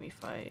don't make me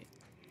fight.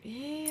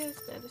 Yeah,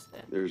 it's dead, it's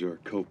dead. There's our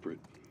culprit.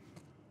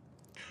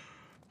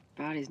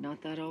 Body's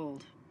not that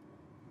old.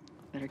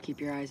 Better keep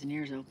your eyes and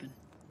ears open.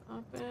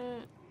 Stop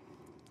it.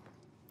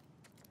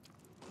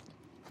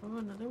 Oh,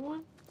 another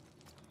one?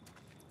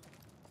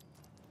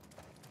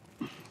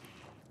 Ew.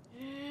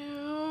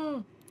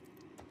 I'm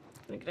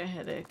gonna get a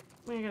headache.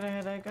 I'm gonna get a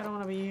headache. I don't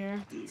want to be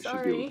here.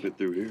 Should be able to fit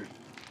through here.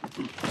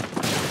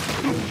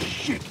 Oh,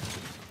 shit.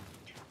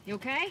 You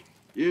okay?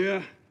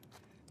 Yeah.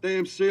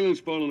 Damn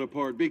ceiling's falling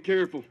apart. Be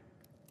careful.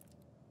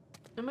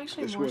 I'm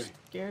actually This more way.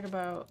 scared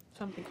about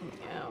something coming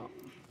out.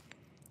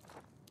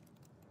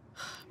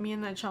 Me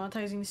and that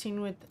traumatizing scene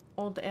with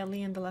old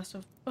Ellie and The Last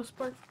of Us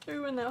Part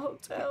 2 in that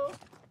hotel.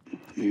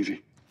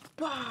 Easy.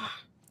 Bah!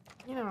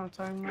 You know what I'm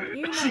talking about.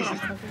 You know what I'm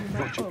talking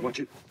about. Watch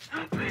it.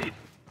 Help me.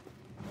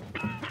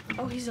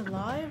 Oh, he's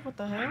alive? What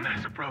the hell?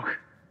 That's broke.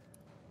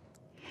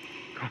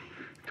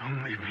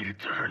 Don't leave me to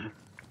turn.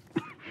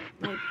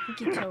 My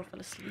pinky toe fell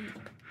asleep.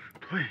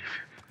 Please.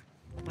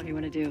 What do you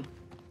want to do?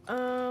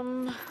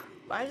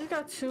 I just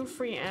got 2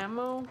 free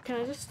ammo.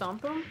 Can I just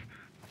stomp him?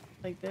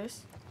 Like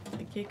this?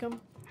 Like kick him?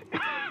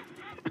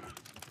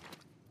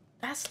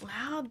 That's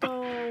loud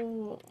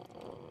though.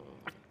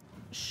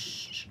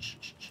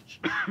 Shh.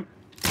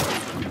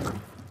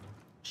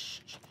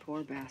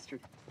 Poor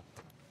bastard.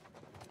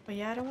 But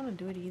yeah, I don't want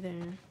to do it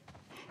either.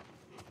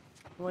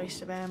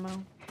 Waste of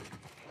ammo.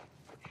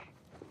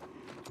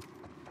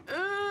 Ugh.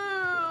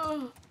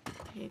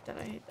 I hate that,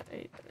 I hate that, I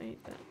hate that, I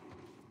hate that.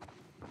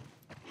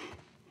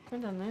 We're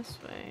done this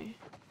way.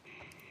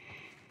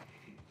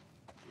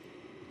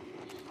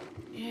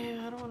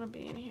 Yeah, I don't want to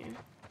be in here.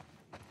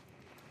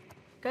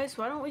 Guys,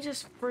 why don't we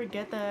just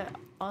forget that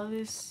all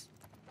this...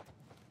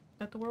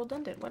 that the world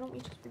ended? Why don't we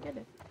just forget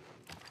it?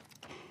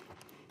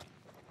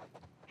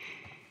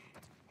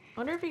 I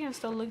wonder if you can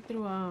still look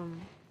through,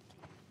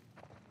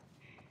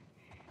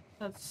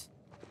 that's...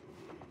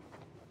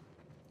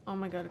 Oh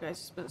my god, guys,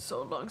 it's been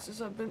so long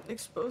since I've been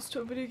exposed to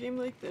a video game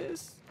like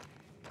this.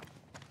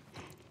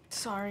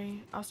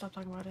 Sorry, I'll stop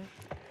talking about it.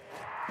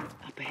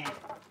 Up ahead.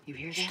 You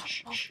hear that?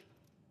 Shh.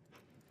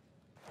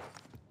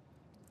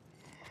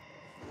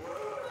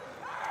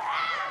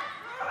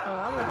 Oh,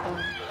 I'll let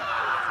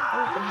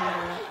them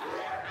handle it.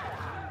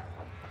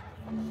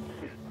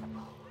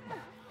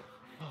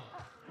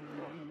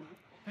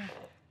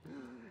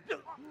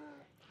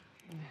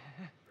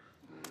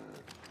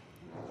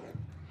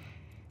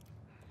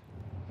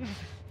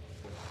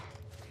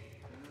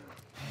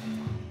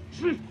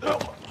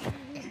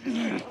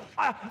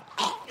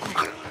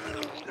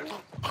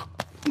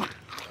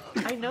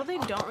 I know they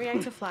don't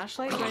react to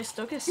flashlights, but I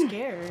still get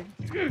scared.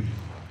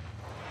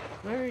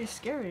 Very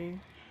scary.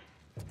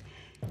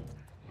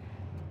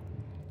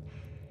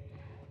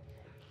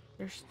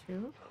 There's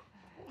 2.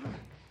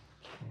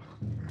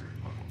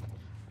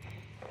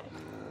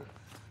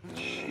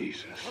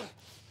 Jesus.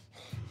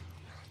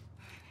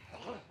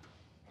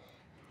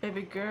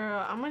 Baby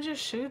girl, I'm gonna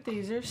just shoot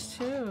these. There's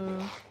 2.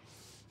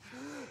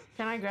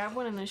 Can I grab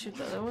one and then shoot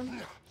the other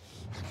one?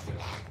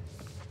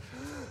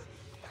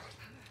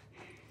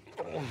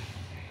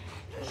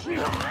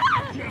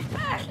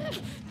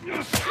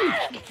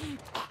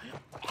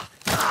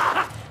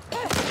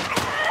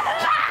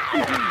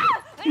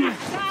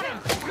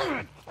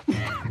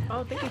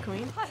 Oh, thank you,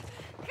 Queen.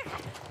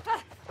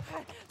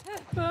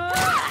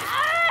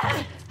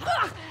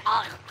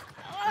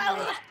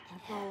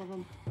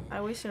 I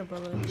wasted a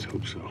bullet. Let's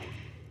hope so.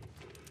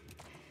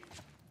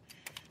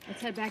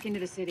 Let's head back into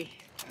the city.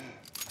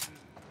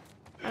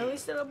 I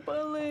wasted a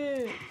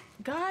bullet.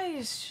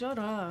 Guys, shut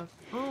up.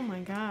 Oh my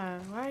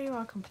god. Why are you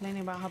all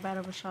complaining about how bad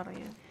of a shot I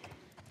am?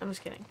 I'm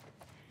just kidding.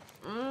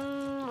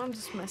 I'm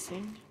just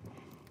messing.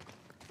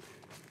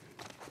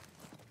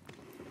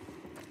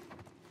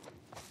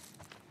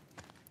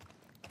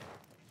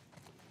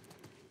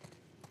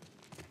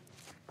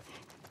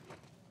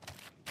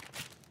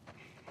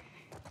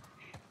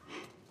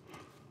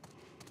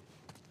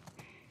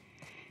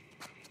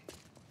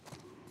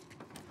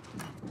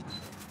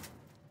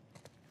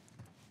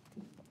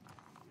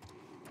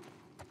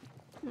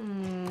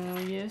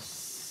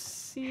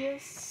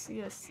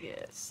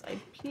 Yes. I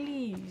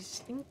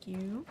please. Thank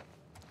you.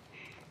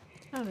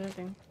 Oh, the other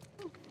thing.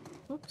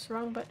 Oops,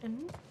 wrong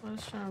button. I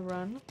was trying to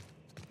run.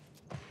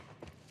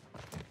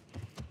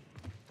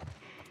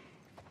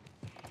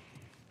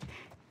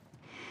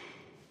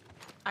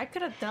 I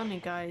could have done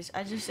it, guys.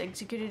 I just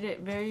executed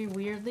it very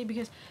weirdly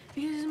because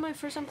this is my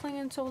first time playing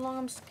in so long.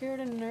 I'm scared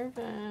and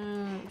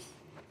nervous.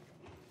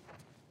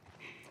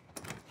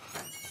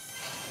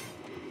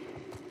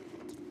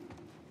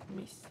 Let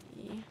me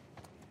see.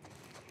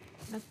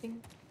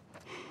 Nothing.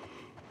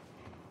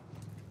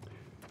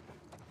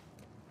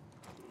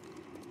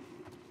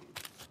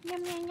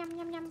 Yum yum yum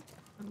yum yum.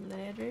 A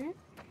letter.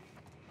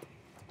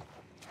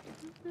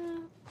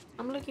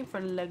 I'm looking for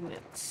lug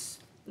nuts.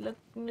 Lug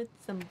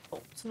nuts and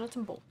bolts. Nuts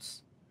and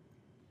bolts.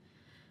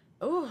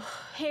 Oh,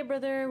 hey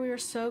brother, we were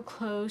so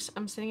close.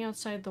 I'm sitting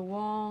outside the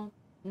wall,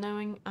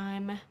 knowing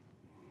I'm...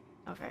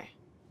 Okay.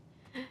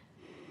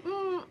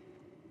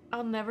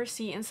 I'll never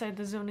see inside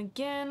the zone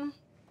again.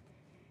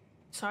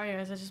 Sorry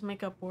guys, I just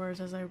make up words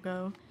as I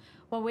go.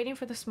 While waiting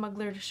for the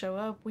smuggler to show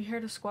up, we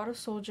heard a squad of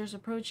soldiers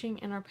approaching.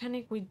 In our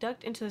panic, we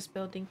ducked into this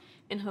building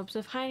in hopes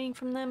of hiding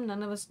from them.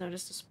 None of us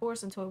noticed the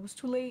spores until it was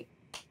too late.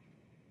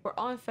 We're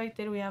all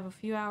infected. We have a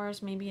few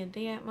hours, maybe a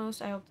day at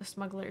most. I hope the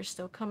smuggler is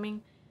still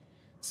coming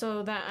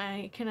so that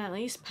I can at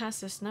least pass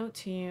this note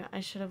to you. I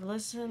should have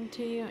listened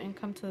to you and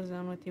come to the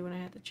zone with you when I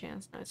had the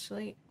chance. Now it's too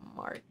late.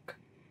 Mark.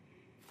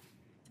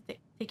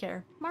 Take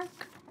care.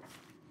 Mark.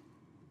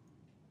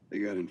 They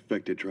got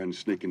infected trying to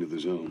sneak into the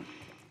zone.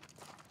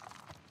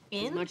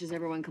 As much as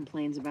everyone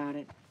complains about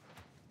it,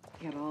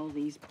 got all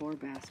these poor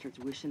bastards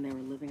wishing they were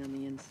living on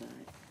the inside.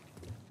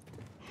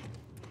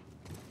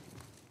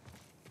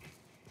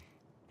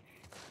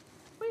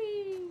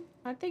 Whee!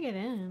 How'd they get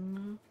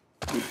in?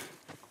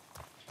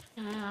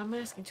 I'm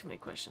asking too many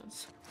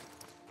questions.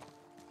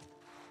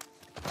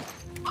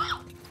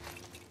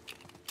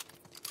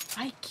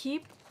 I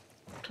keep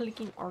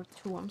clicking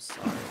R2, I'm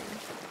sorry.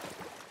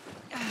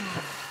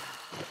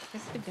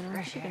 That's the gunner.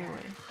 Fresh air.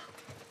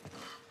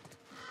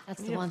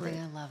 That's the one thing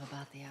I love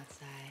about the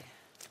outside.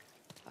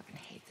 Fucking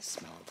hate the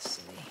smell of the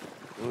city.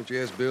 Why don't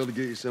you ask Bill to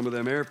get you some of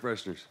them air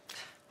fresheners?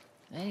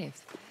 Hey,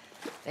 if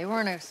they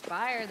weren't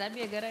expired, that'd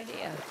be a good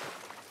idea.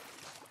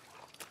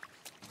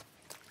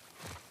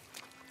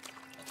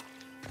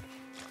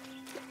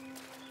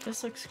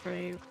 This looks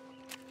great.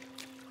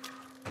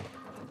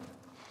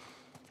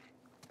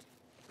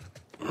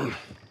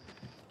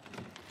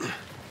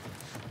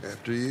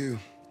 After you.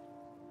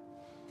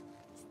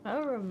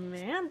 So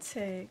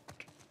romantic.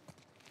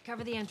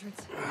 Cover the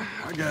entrance.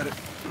 I got it.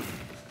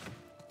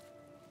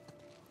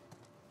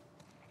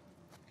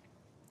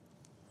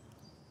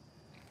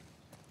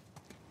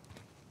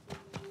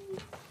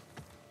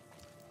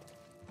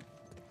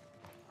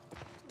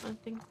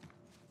 Nothing.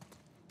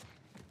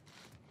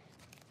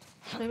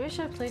 I wish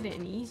I played it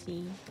in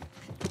easy.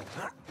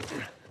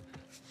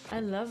 I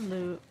love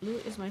loot.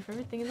 Loot is my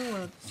favorite thing in the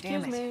world.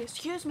 Excuse me.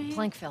 Excuse me.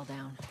 Plank fell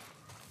down.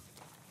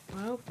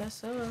 Well, that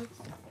sucks.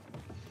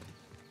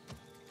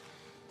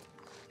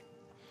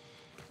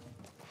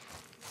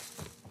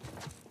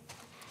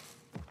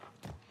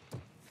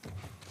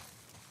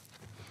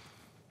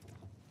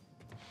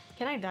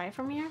 Can I die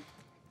from here?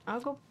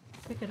 I'll go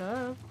pick it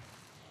up.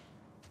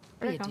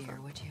 Be a dear,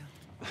 would you?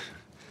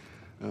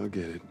 I'll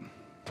get it.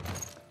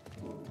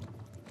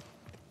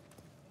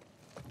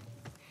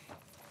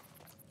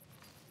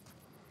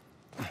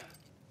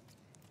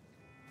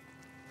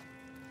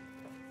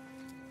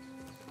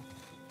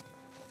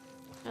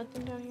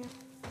 Nothing down here.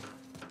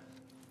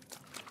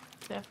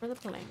 Except for the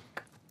plank.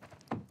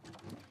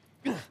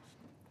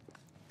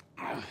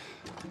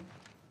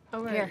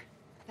 Oh, right. Here,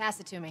 pass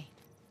it to me.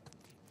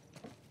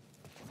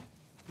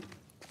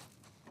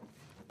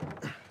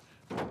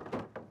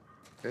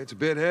 It's a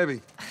bit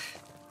heavy.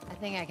 I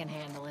think I can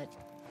handle it.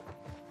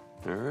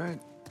 All right.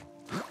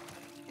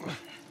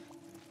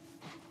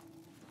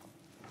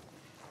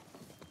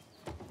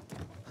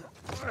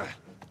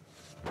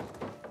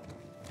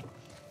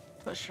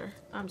 Push her.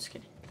 I'm just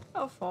kidding.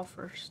 I'll fall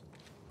first.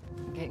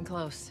 Getting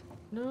close.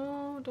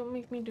 No, don't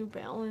make me do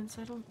balance.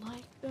 I don't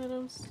like that.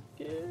 I'm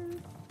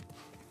scared.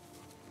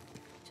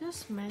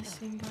 Just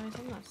messing, guys.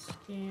 I'm not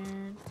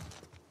scared.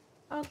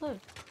 Oh, look.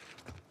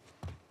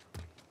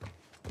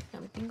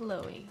 Something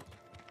glowy.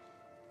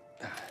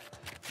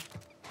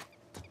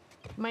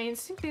 My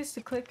instinct is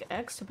to click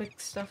X to pick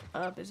stuff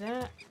up. Is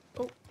that...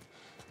 Oh. Is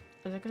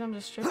that because I'm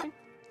just tripping?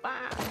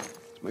 Wow.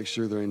 Let's make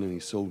sure there ain't any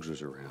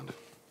soldiers around.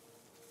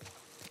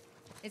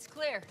 It's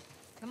clear.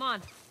 Come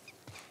on.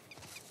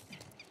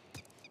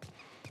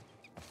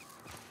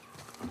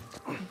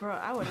 Bro,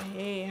 I would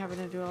hate having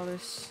to do all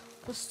this.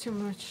 It's too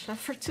much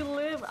effort to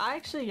live. I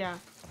actually, yeah.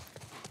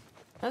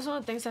 That's one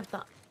of the things I've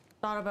thought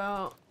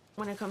about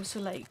when it comes to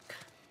like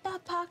the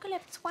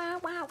apocalypse. Wow,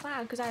 wow,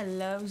 wow. Because I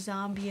love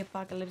zombie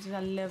apocalypses. I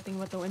love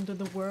thinking about the end of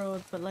the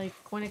world. But like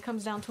when it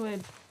comes down to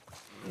it,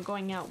 I'm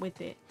going out with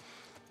it.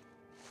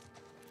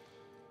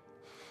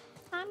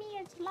 Mommy,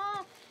 it's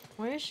locked.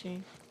 Where is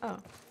she? Oh.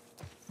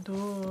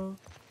 Duh.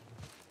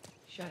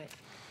 Shut it.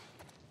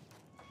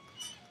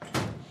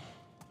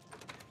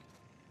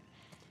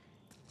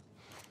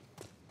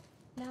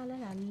 La la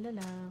la la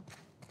la.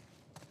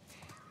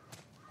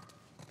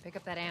 Pick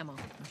up that ammo.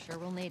 I'm sure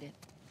we'll need it.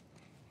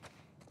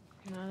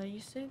 Now that you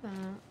say that,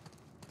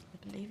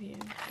 I believe you.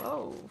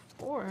 Whoa,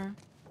 4.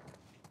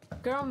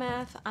 Girl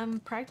math, I'm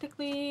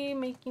practically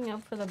making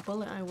up for the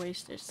bullet I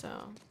wasted, so.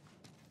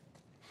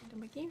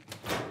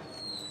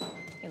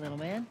 Hey, little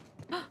man.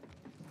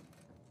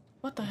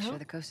 What the Make hell? Sure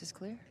the coast is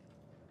clear?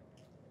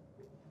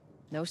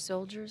 No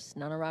soldiers,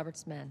 none of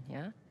Robert's men,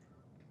 yeah?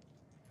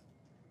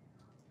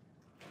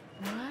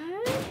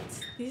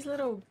 What? These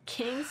little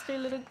gangster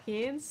little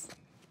kids?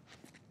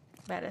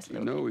 Badass You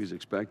little know kids. he's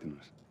expecting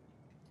us.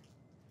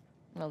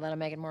 Well, that'll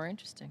make it more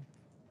interesting.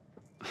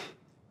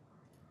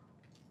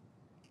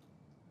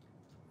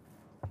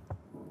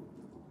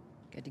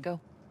 Good to go.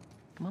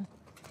 Come on.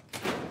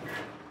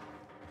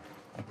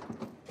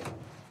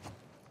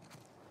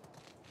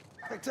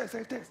 Hey, Tess.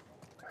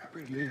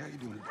 Pretty lady, how you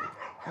doing today?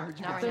 I heard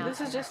you Not So right this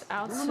now. is just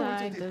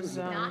outside the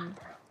zone.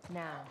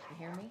 Now, you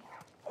hear me?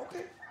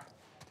 Okay.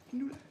 You can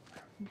do that.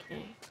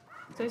 Okay.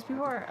 So these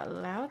people are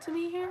allowed to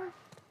be here?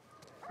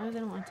 Oh, they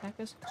don't want to attack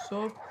us.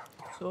 Sup,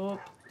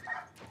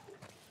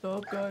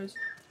 guys.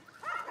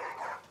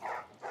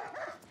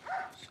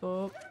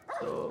 Sup.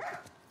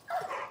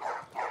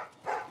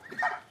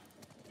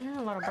 Yeah,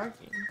 a lot of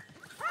barking.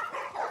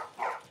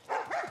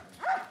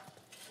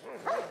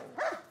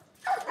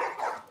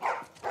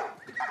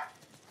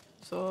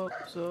 Sup.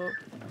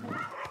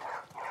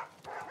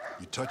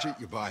 You touch it,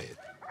 you buy it.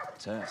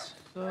 Tess,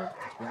 Sup.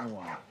 it's been a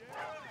while.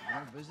 You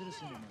don't visit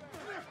us anymore.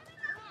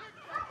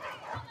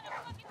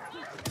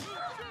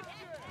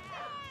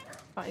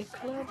 Fight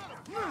Club?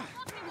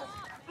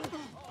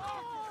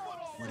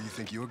 Where do you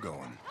think you're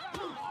going?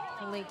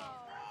 Ellie,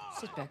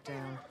 sit back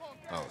down.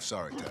 Oh,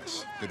 sorry,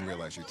 Tess. Didn't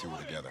realize you two were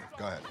together.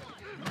 Go ahead.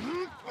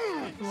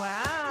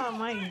 Wow,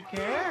 my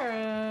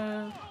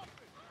girl.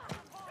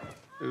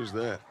 Who's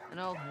that? An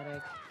old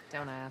headache.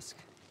 Don't ask.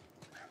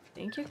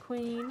 Thank you,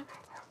 Queen.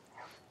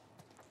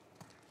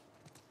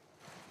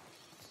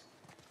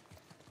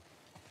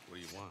 What do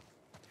you want?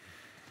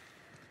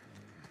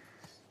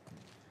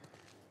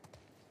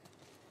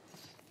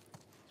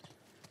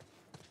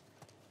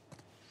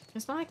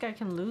 It's not like I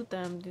can loot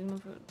them. These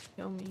motherfuckers would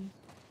kill me.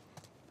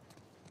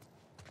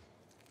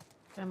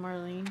 That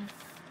Marlene.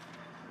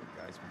 The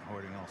guy's been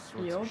hoarding all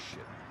sorts Yup. of shit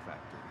in the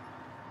factory.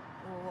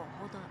 Whoa,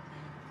 hold on.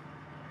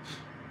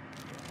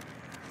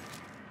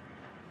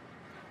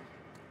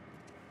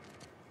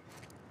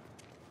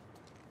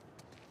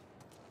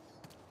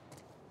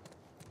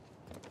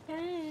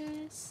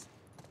 Yes.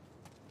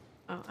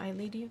 Oh, I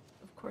lead you?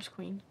 Of course,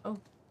 Queen. Oh.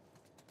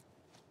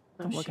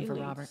 No, I'm looking she for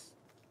leads. Robert.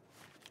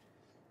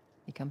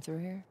 You come through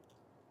here?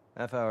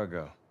 Half hour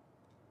ago.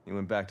 He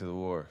went back to the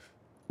wharf.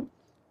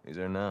 He's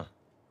there now.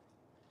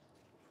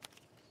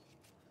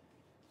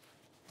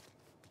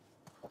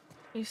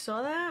 You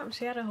saw that?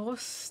 She had a whole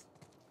stack.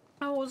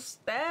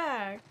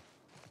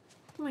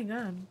 Oh my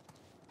god.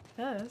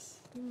 Yes,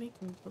 you make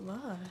me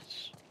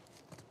blush.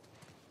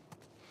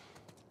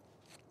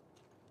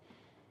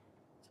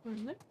 So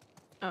where's Nick?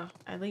 Oh,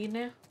 I lead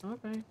now?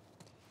 Okay.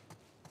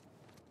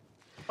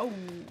 Oh,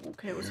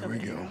 okay, what's Here up we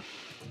here? go.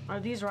 Are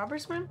these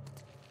robbers, man?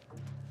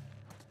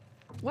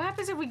 What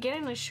happens if we get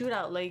in a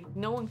shootout? Like,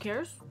 no one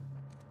cares?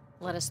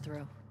 Let us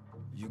through.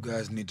 You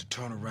guys need to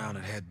turn around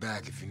and head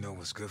back if you know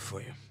what's good for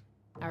you.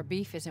 Our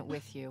beef isn't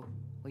with you.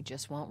 We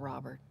just want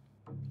Robert.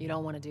 You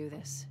don't want to do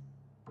this.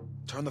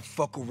 Turn the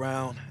fuck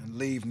around and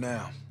leave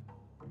now.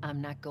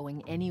 I'm not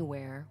going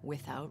anywhere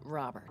without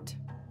Robert.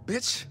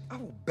 Bitch, I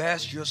will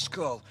bash your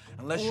skull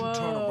unless you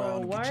turn Whoa,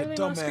 around and why get are your they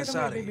dumb not scared ass of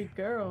my out of baby here.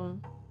 girl?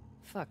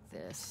 Fuck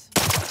this.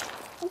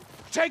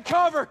 Take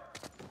cover!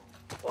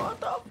 What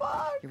the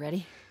fuck? You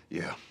ready?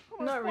 Yeah.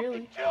 Not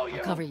really. I'll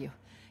cover you.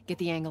 Get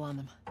the angle on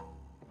them.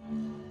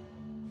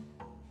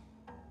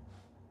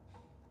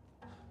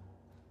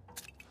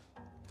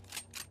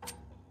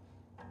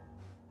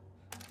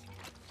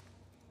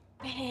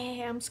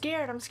 Hey, I'm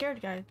scared,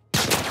 guys.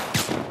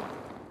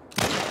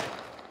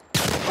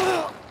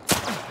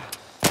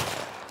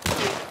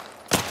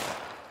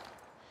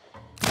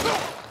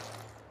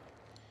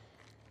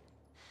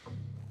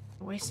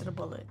 Wasted a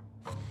bullet.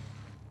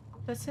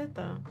 That's it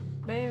though.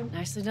 Babe.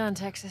 Nicely done,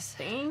 Texas.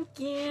 Thank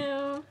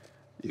you.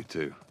 You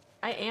too.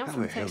 I am How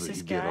from the hell Texas, did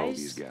you get all guys.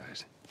 these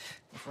guys?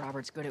 If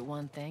Robert's good at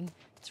one thing,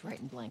 it's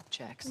writing blank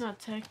checks.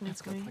 Not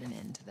Let's go technically. put an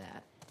end to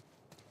that.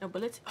 No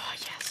bullets? Oh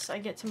yes, I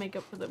get to make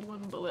up for the one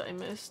bullet I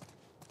missed.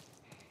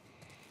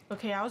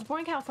 Okay, I was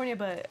born in California,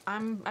 but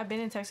I've been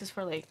in Texas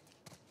for like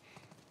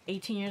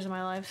 18 years of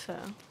my life, so,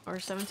 or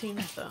 17,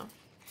 so.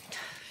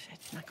 Shit,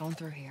 not going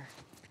through here.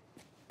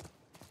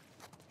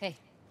 Hey,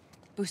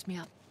 boost me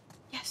up.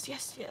 Yes,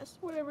 yes, yes.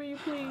 Whatever you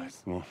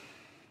please. Come on.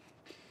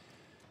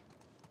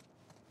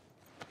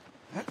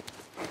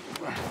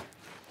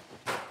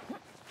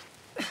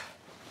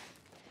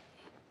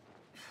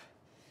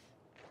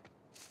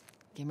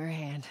 Give me your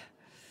hand.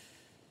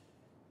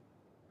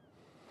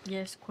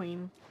 Yes,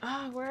 queen.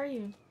 Ah, where are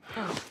you?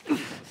 Oh.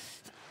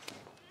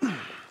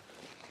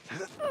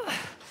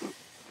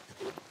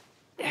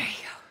 There you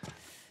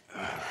go.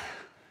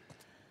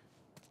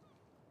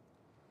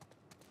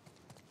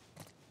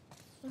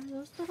 Are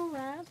those little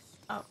rats?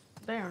 Oh,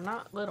 they are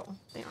not little.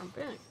 They are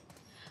big.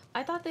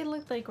 I thought they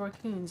looked like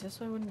raccoons. That's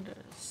why I wanted to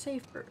say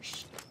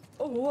first.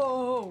 Oh,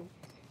 whoa.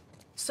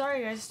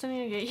 Sorry, I still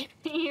need to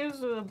get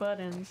used to the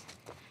buttons.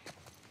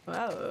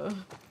 Wow.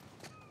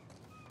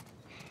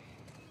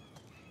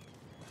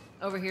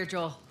 Over here,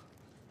 Joel.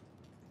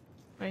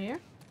 Right here?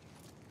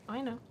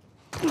 I know.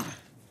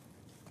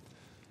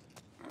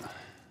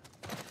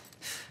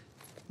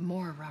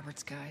 More of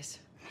Robert's guys.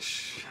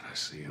 Shit, I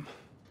see him.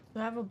 Do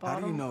I have a bottle?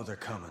 How do you know they're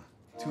coming?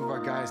 2 of our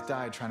guys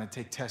died trying to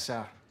take Tess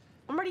out.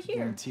 I'm already here.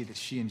 Guarantee that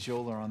she and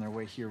Joel are on their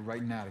way here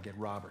right now to get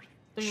Robert.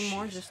 3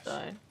 more just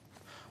died.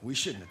 We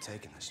shouldn't have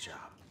taken this job.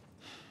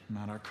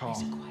 Not our call.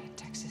 Nice and quiet,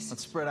 Texas.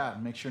 Let's spread out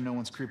and make sure no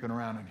one's creeping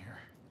around in here.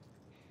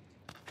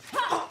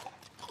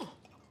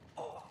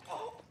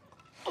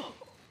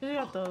 You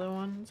got the other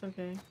one. It's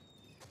okay.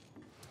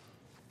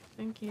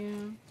 Thank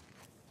you.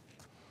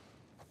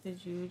 Did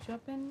you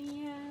drop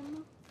any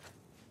ammo?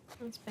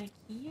 What's back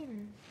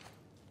here?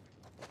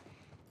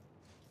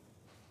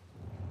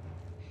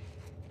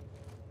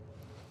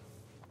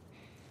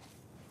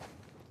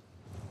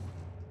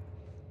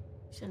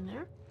 He's in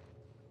there?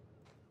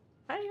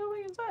 How do you go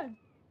back inside?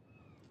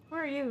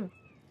 Where are you?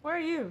 Where are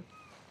you?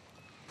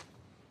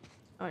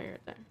 Oh, you're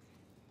right there.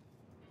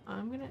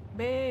 I'm gonna...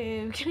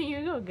 Babe, can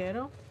you go get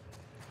him?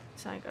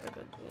 So I gotta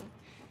go do...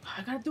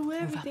 I gotta do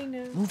everything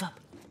now. Move up.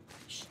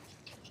 Shh.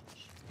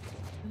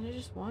 Is there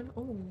just one?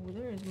 Oh,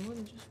 there is more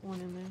than just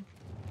one in there.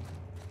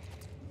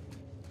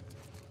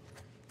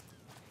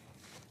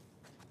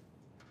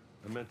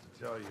 I meant to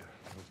tell you,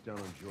 I was down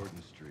on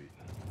Jordan Street.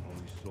 All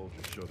these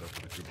soldiers showed up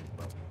with a group of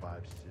about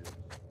 5 SEALs,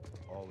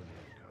 all in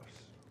handcuffs.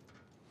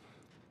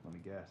 Let me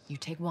guess. You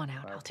take one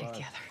out, Fire I'll take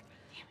the 5.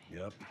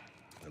 other. Yep.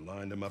 They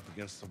lined them up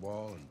against the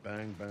wall and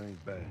bang, bang,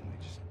 bang.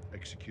 They just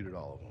executed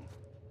all of them.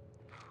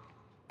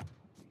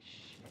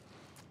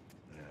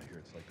 Yeah, I hear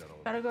it's like that all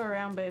the Gotta go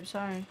around, babe.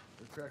 Sorry.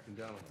 They're cracking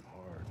down on them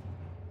hard.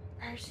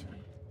 Mercy.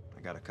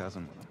 I got a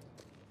cousin with him.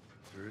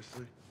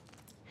 Seriously?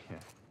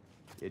 Yeah.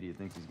 Idiot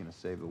thinks he's gonna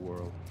save the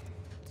world.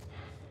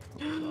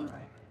 Hope he's all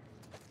right.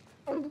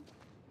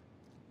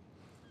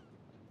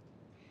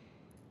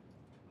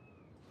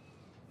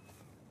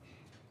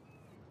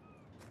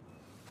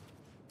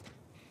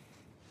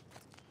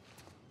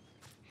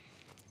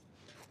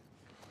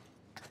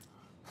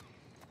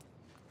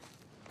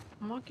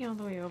 I'm walking all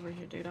the way over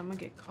here, dude. I'm gonna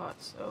get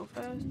caught so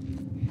fast.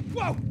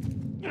 Whoa!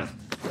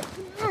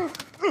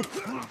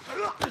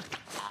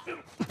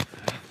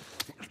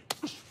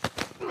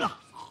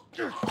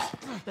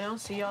 They don't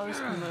see all this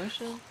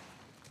commotion.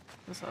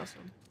 That's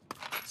awesome.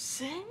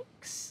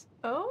 6?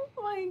 Oh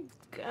my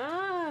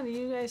god,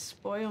 you guys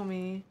spoil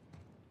me.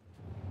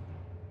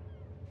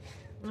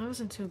 That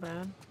wasn't too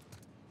bad.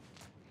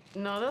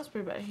 No, that was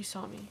pretty bad. He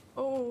saw me.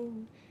 Oh.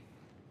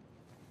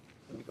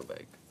 Let me go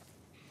back.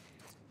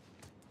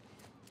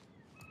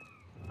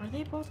 Are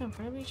they both in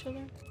front of each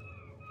other?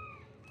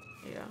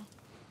 Yeah.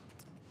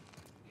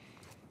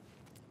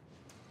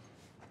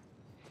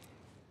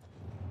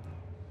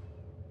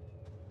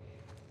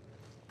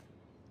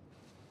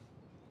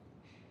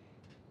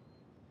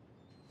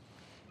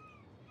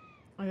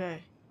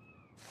 Okay.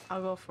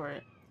 I'll go for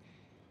it.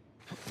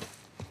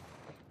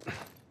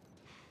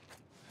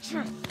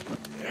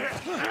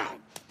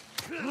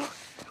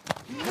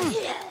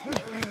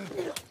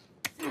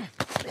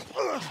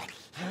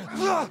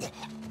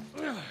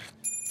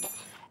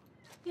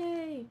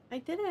 Yay! I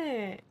did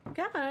it!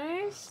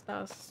 Guys!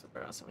 That was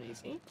super awesome and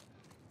easy.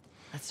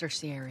 Let's search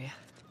the area.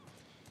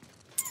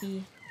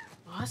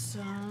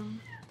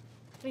 Awesome.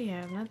 What do you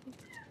have? Nothing?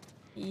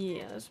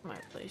 Yeah, that's my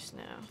place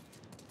now.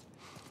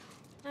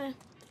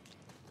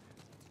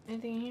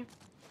 Anything in here?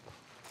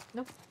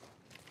 Nope.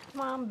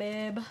 Come on,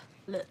 babe.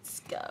 Let's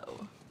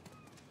go.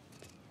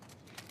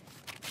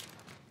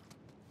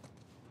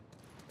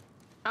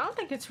 I don't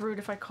think it's rude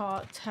if I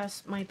call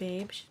Tess my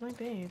babe. She's my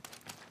babe.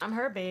 I'm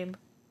her babe.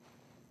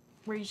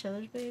 We're each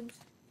other's babes.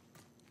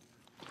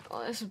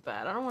 Oh, this is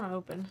bad. I don't want to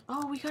open.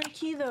 Oh, we got a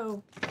key,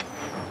 though.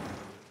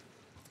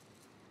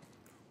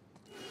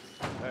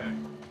 Hey,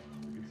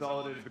 we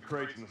consolidated the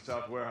crates in the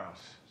south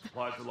warehouse.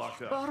 Supplies are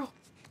locked up. Bottle.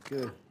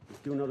 Good.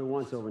 Let's do another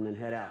once over and then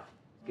head out.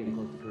 It's getting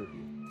close to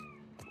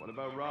curfew. What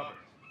about Robert?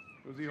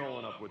 Who's he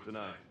holing up with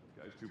tonight?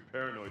 Guy's too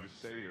paranoid to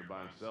stay here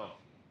by himself.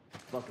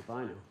 Fuck if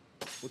I know.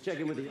 We'll check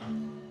in with the...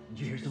 Did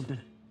you hear something?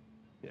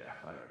 Yeah,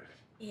 I heard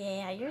it.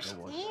 Yeah, you're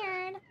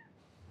scared.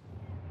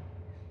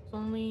 It's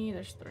only,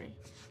 there's 3.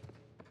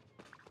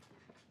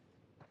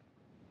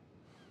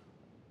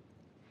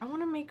 I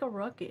want to make a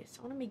ruckus.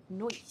 I want to make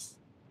noise.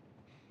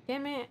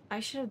 Damn it,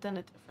 I should have done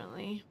it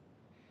differently.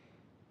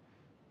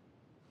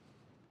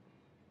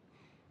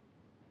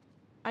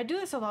 I do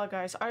this a lot,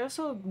 guys. I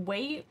also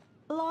wait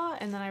a lot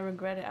and then I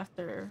regret it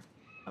after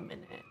a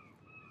minute.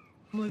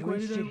 I'm like, why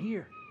did I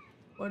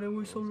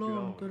wait so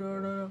long? Da, da,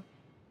 da.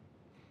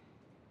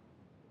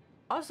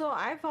 Also,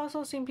 I've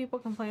also seen people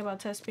complain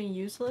about Tess being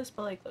useless,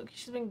 but like, look,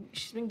 she's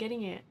been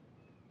getting it.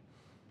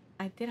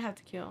 I did have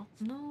to kill.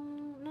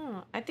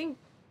 No. I think,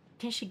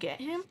 can she get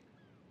him?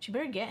 She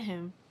better get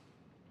him.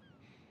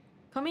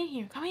 Come in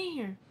here. Come in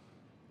here.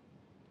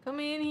 Come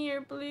in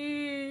here,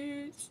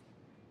 please.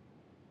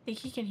 Think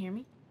he can hear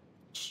me?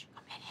 Shh,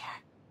 come in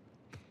here.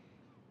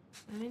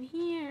 Come in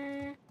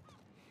here.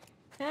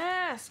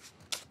 Yes.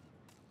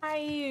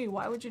 Hi.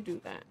 Why would you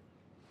do that?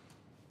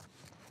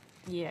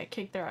 Yeah, I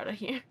kicked her out of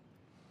here.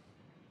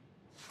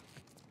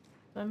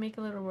 Do I make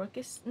a little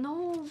ruckus?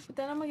 No, but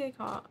then I'm gonna get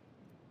caught.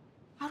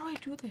 How do I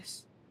do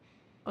this?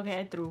 Okay,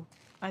 I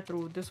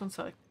threw. This one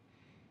sucked.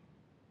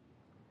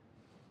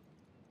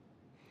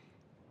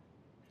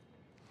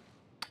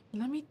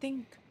 Let me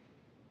think.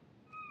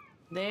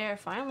 There,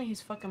 finally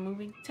he's fucking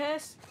moving.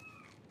 Tess,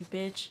 you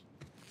bitch.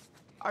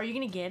 Are you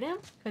gonna get him?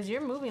 Cause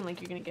you're moving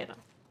like you're gonna get him.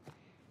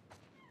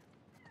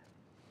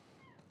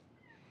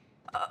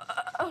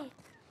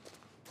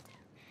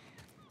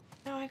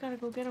 Now I gotta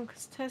go get him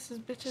cause Tess's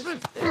bitches is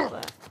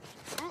that.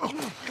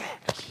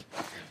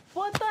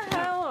 What the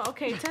hell?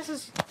 Okay,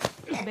 Tess's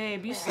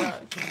babe, you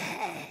suck.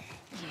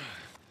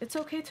 It's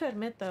okay to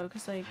admit though,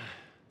 cause like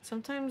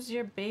sometimes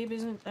your babe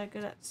isn't that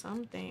good at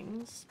some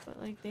things, but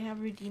like they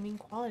have redeeming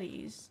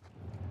qualities.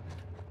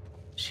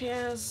 She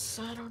has,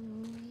 I don't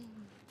know.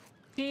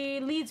 She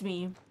leads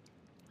me.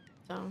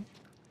 So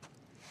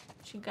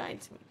she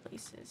guides me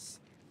places.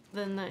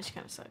 Then she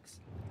kinda sucks.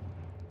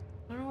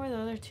 I don't know where the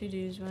other 2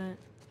 dudes went.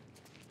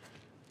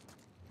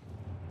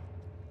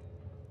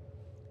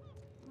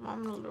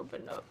 I'm a little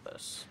bit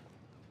nervous.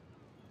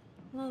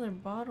 Another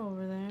bottle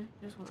over there.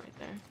 There's one right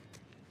there.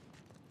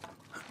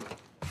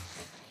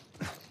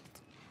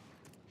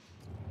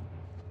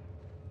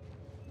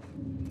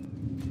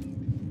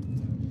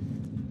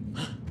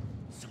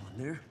 Someone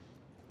there?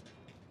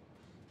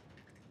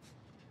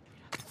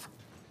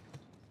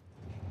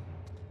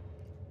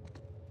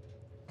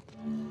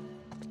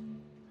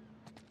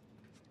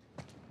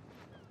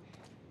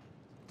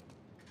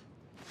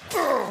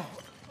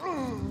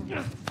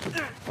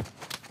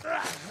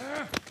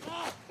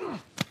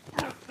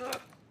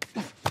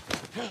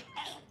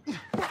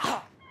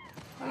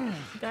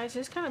 Guys,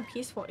 it's kind of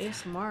peaceful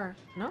ASMR,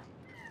 no?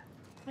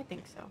 I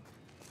think so.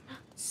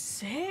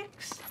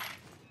 6?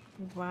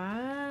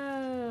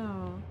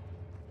 Wow.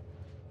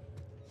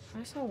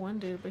 I saw one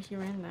dude, but he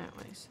ran that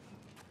way.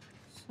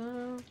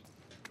 So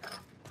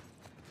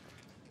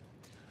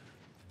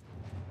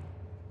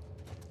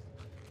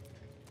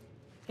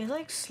it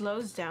like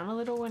slows down a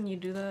little when you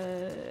do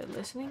the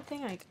listening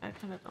thing. I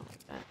kind of don't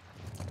like that.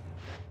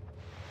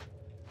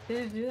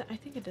 Did it do that? I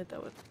think it did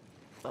that with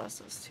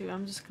Blossoms too.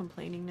 I'm just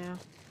complaining now.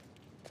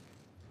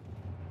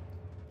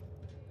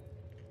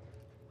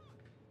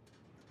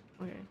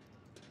 Okay.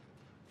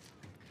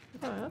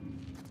 Go up.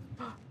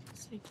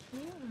 So cute.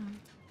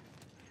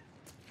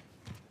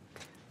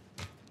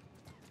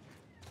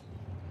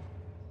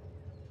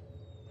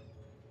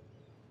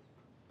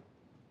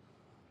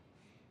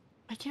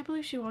 I can't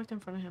believe she walked in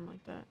front of him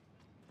like that.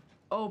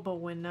 Oh, but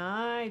when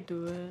I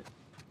do it.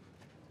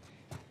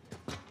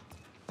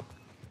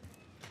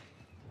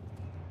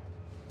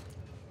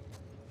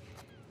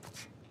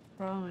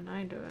 Bro, when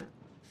I do it.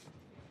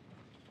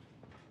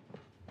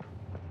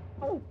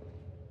 Oh.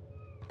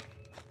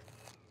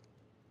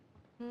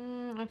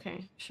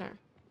 Okay, sure.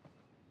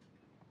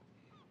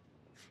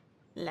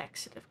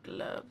 Laxative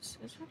gloves.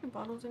 Is there any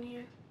bottles in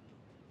here?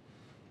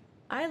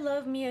 I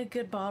love me a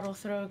good bottle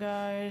throw,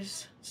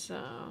 guys. So.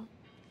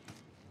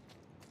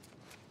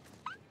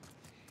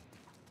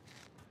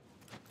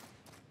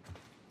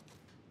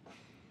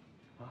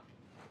 Huh?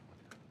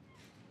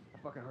 I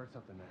fucking heard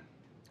something, man.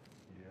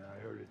 Yeah, I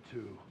heard it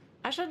too.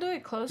 I should do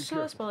it close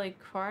to us, but like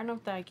far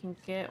enough that I can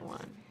get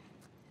one.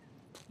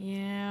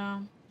 Yeah.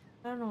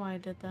 I don't know why I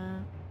did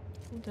that.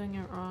 I'm doing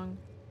it wrong.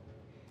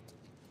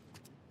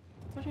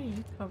 What are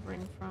you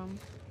covering from?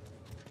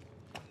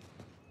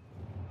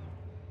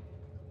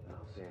 I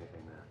don't see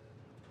anything, man.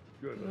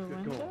 Good, The let's get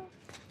window? going.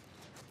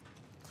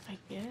 I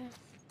guess.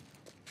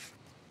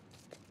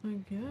 I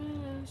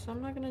guess.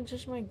 I'm not gonna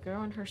judge my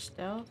girl and her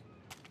stealth.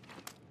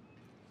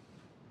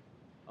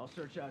 I'll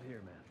search out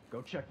here, man.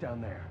 Go check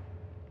down there.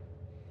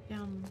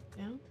 Down?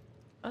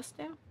 Us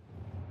down?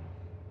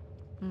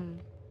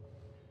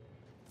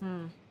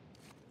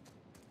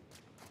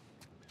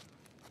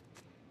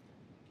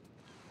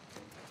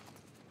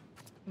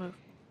 Move.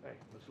 Hey,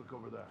 let's look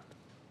over there.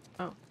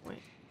 Oh,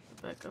 wait.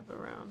 Back up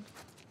around.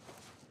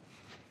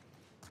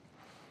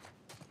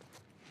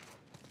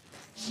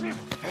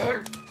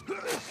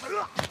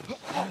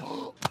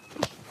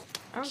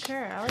 I don't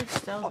care. I like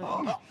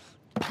stealthing.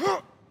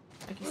 I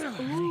guess.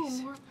 Ooh,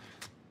 more.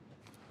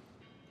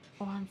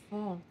 Oh, I'm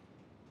full.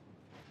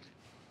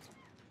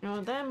 You know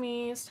what that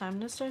means? Time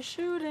to start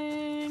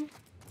shooting.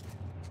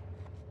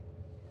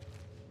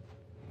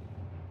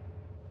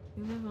 I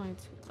think there's only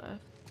 2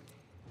 left.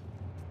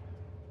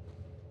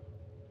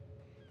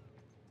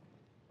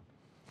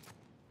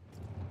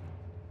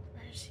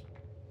 Where is he?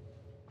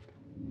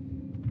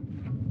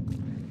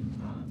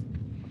 What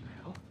the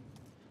hell?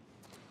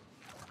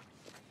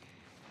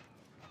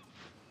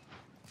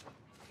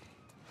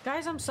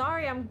 Guys, I'm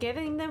sorry. I'm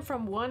getting them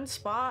from one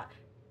spot.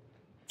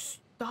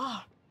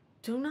 Stop.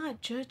 Do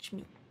not judge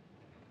me.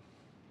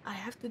 I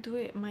have to do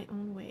it my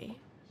own way.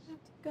 I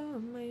have to go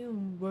my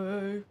own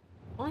way.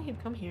 Only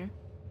he'd come here.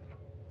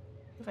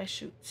 If I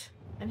shoot,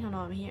 then he'll know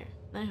I'm here.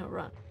 Then he'll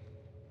run.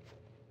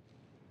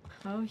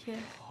 Oh yeah.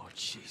 Oh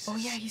Jesus. Oh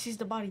yeah, he sees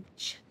the body.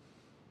 Shit.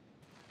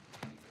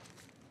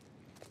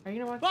 Are you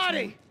gonna watch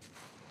Body!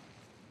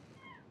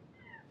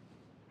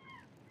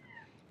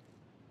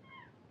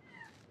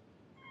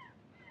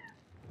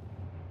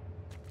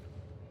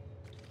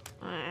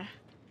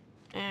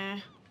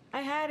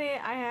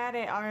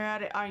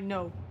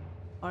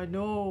 I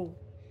know.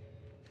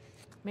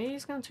 Maybe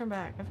he's gonna turn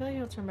back. I feel like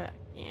he'll turn back.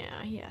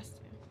 Yeah, he has to.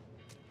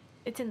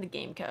 It's in the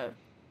game code.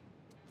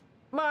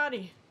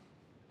 Body!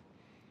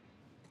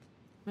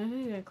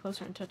 Maybe get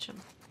closer and touch him.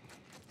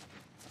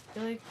 Be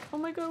like, oh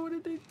my god, what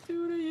did they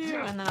do to you?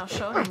 And then I'll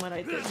show him what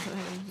I did to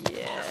him.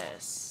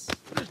 Yes.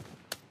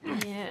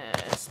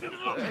 Yes.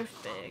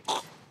 Perfect.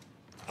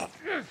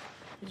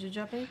 Did you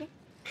drop anything?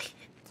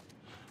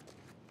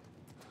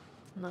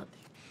 Nothing.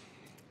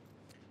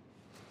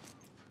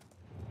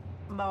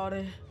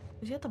 Body.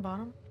 Is he at the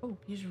bottom? Oh,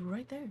 he's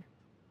right there.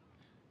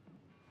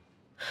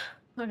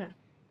 Okay.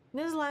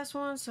 This is the last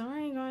one.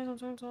 Sorry, guys. I'm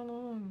taking so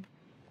long.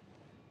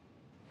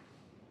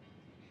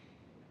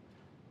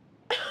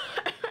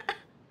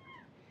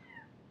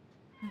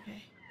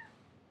 Okay.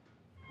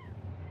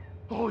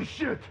 Holy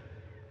shit!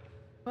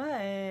 What?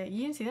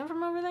 You didn't see them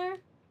from over there?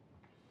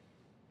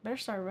 Better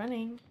start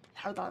running.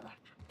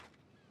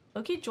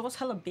 Look at Joel's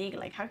hella big.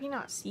 Like, how can you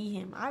not see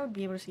him? I would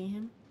be able to see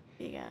him.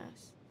 Big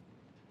ass.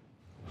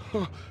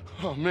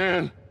 Oh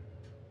man.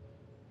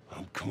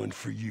 I'm coming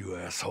for you,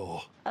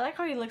 asshole. I like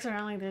how he looks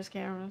around like there's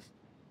cameras.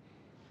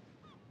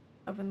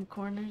 Up in the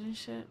corners and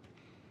shit.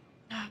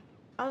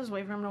 I'll just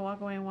wait for him to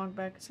walk away and walk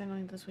back because I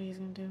know that's what he's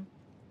gonna do.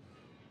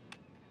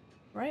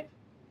 Right?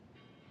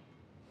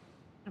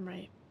 I'm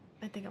right.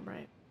 I think I'm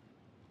right.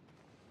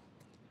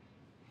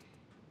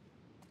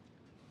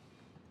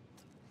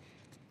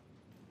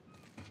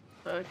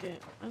 Fuck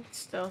it. I'm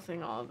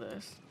stealthing all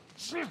this.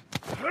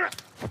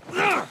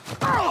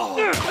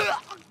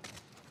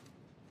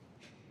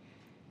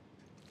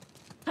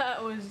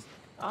 That was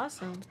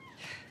awesome.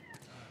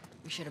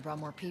 We should have brought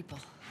more people.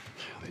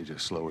 They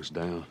just slow us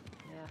down.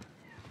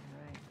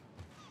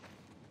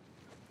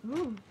 Yeah,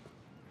 Ooh.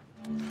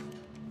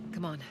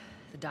 come on.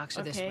 The docks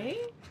are this way. Okay.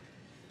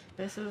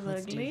 This is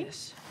Let's do ugly.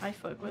 this. I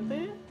fuck with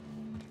it.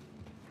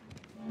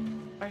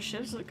 Our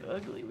ships look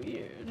ugly,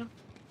 weird.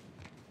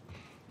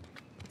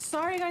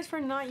 Sorry guys for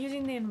not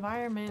using the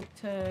environment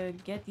to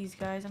get these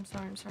guys. I'm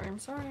sorry.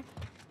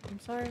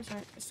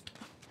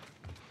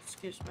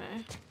 Excuse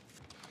me.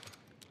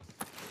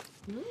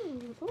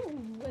 Ooh,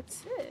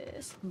 what's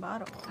this?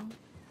 Bottle.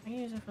 I can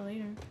use it for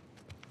later.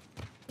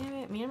 Damn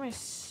it, me and my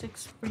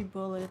 6 free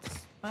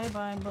bullets.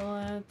 Bye-bye,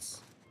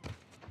 bullets.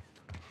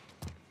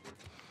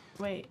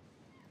 Wait.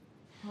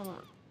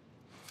 Hold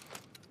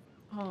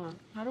on.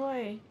 How do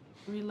I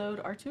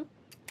reload R2?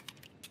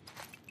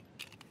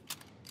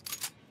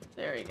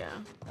 There we go.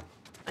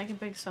 I can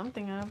pick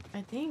something up,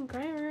 I think.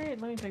 Right.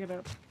 Let me pick it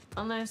up.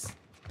 Unless...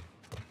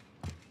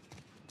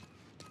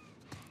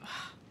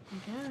 I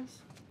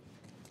guess.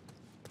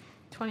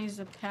 20 is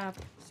the cap.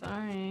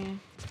 Sorry.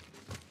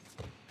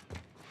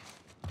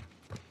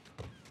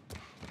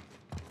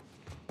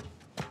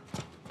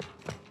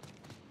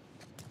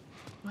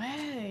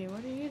 Hey,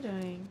 what are you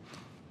doing?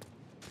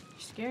 You're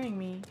scaring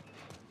me.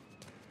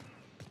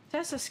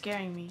 Tess is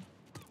scaring me.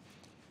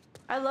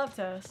 I love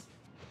Tess.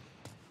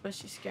 But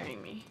she's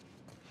scaring me.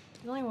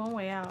 There's only one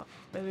way out.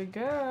 Baby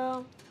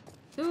girl.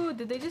 Dude,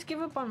 did they just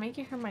give up on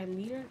making her my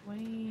leader?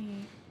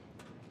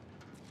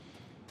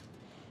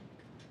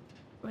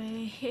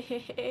 Wait,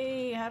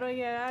 how do I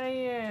get out of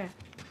here?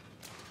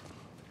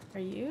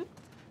 Are you?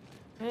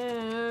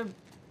 Oh.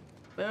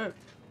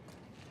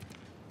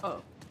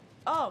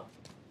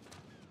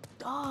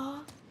 Duh.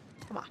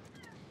 Come on.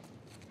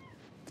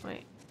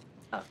 Wait.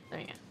 Oh, there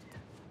you go.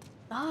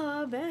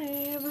 Ah,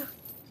 babe.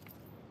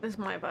 This is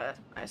my bad.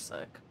 I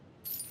suck.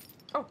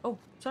 Oh,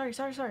 sorry.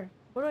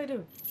 What do I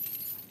do?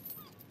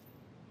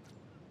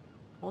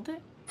 Hold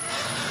it?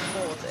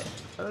 Hold it.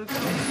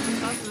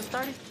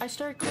 Okay. I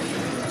started clicking.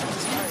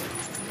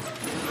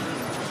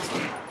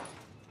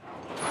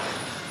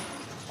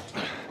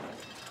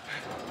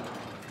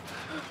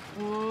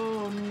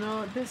 Whoa,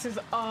 no, this is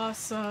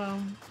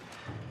awesome.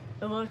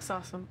 It looks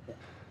awesome.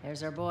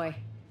 There's our boy.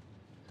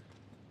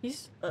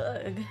 He's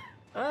ugh.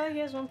 Oh, he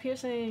has one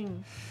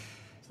piercing.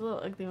 It's a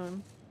little ugly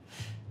one.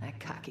 That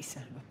cocky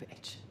son of a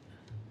bitch.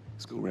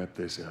 Let's go wrap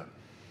this up.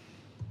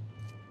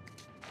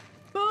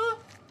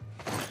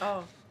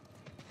 Oh.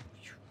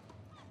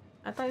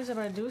 I thought he was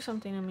about to do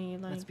something to me.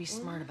 Like, Let's be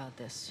smart about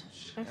this.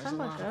 I There's come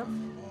a back lot up. of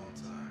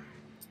them.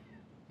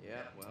 Yeah,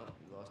 well,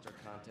 we lost our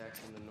contacts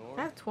in the north.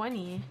 I have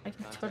 20. I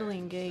can totally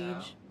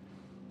engage.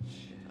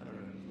 Shit, I don't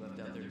know who's left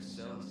out there to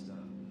sell us stuff.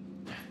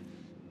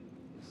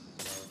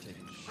 This is why we're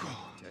taking shit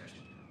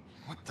protection.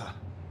 What the?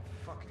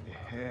 Fucking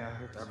yeah,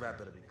 that rat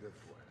better be good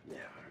for it.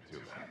 Yeah,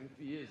 too bad. If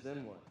he is,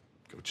 then what?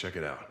 Go check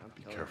it out.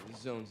 Be Telling careful. you,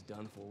 this zone's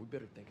done for. We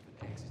better think of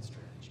an exit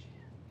strategy.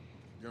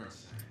 You're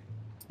insane.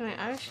 Can I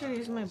actually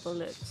use my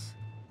bullets?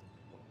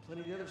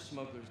 Plenty of the other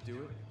smugglers do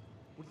it.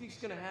 What do you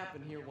think's gonna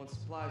happen here once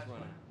supplies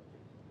run out?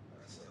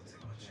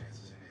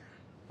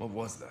 What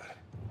was that?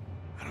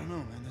 I don't know,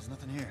 man. There's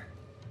nothing here.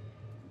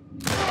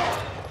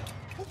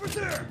 Over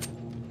there!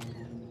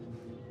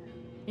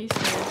 He's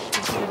scared. He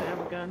doesn't have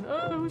a gun.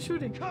 Oh, who's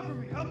shooting? Cover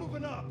me! I'm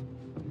moving up!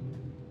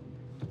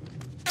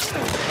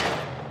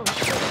 Oh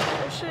shit!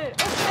 Oh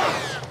shit!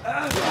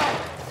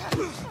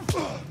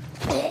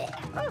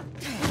 Oh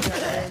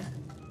shit!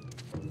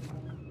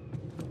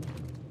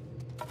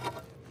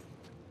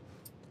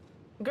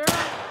 Girl,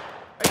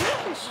 are you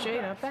looking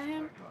straight up at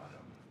him?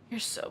 You're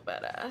so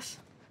badass.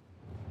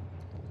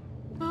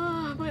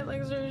 Ah, my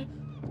legs are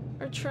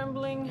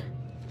trembling.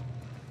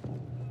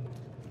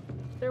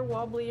 They're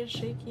wobbly and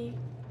shaky.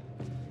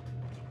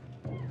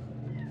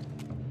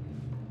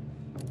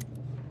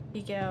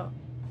 Peek out.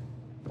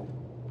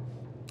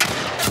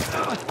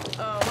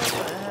 Oh,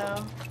 what the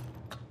hell?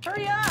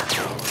 Hurry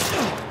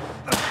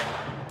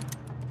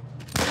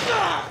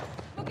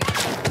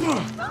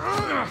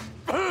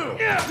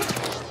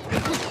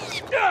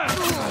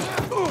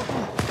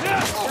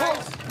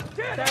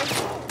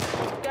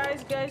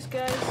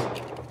Guys.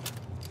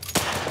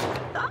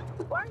 Stop!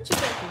 Why aren't you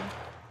backing?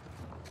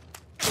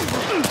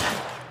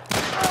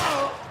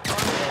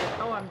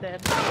 Oh, I'm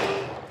dead.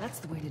 That's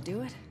the way to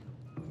do it.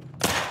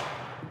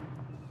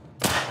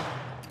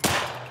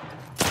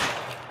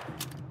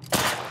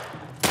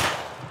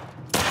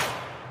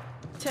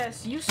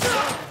 Tess, you suck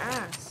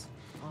ass.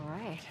 All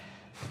right.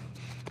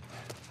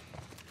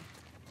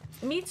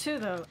 Me too,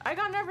 though. I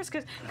got nervous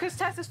because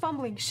Tess is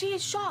fumbling. She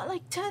is shot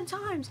like 10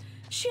 times.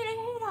 She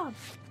didn't hit him.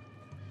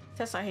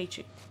 Tess, I hate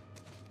you.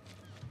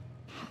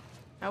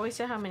 I always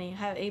said how many? I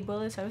have 8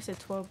 bullets. I always said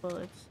 12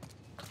 bullets.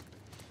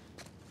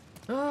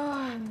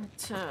 Oh,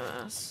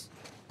 Tess.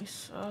 You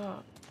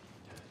suck.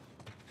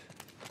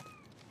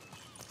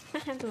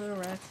 The little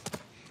rats.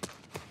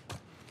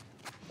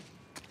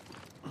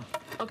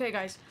 Okay,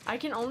 guys. I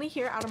can only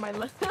hear out of my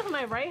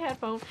my right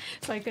headphone,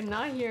 so I could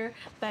not hear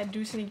that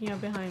dude sneaking up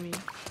behind me.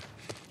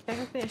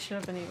 Technically, I should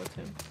have been able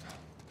to.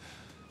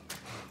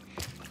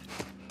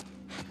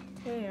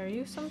 Hey, are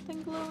you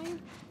something glowing?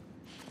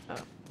 Oh,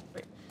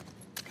 wait.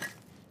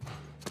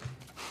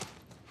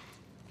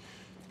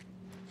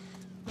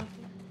 Okay.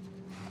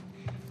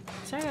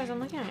 Sorry guys, I'm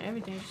looking at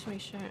everything just to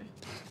make sure.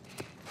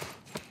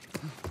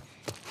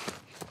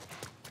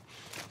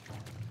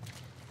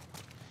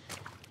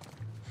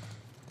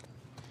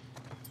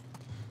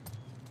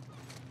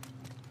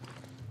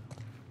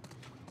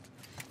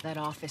 That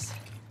office.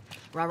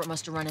 Robert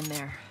must have run in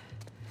there.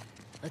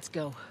 Let's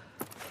go.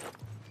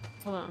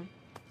 Hold on.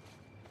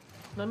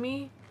 Let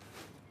me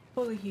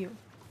fully heal.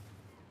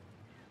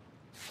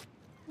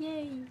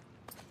 Yay.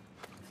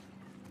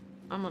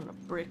 I'm gonna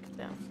break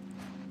them.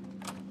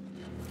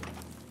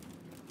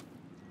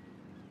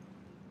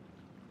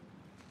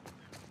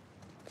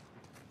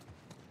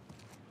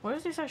 What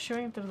if they start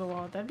shooting through the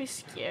wall? That'd be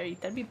scary.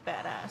 That'd be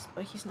badass,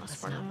 but he's not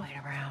smart enough. Let's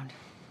not wait around.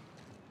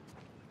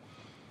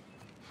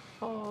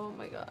 Oh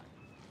my god.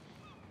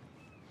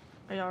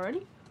 Are y'all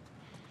ready?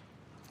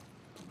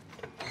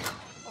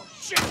 Oh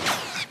shit!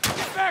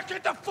 Get back!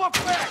 Get the fuck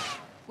back!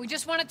 We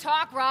just want to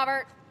talk,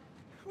 Robert.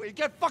 We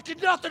got fucking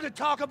nothing to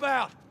talk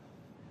about!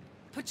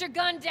 Put your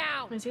gun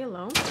down! Is he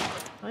alone?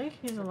 I think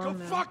he's alone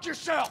now. Go fuck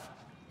yourself!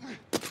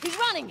 He's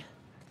running!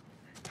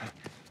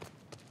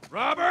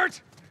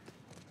 Robert!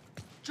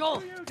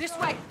 Joel, this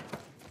way!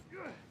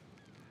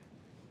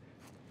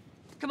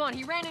 Come on,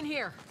 he ran in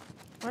here.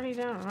 What are you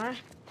doing, right?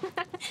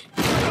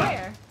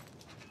 Where?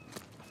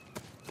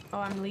 Oh,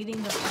 I'm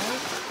leading the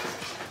fight?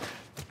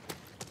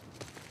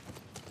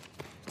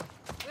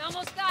 We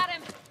almost got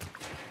him.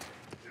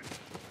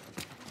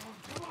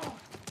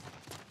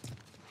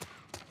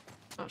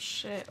 Oh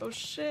shit, oh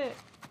shit.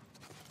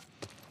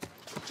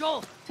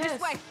 Joel, Tess.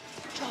 this way.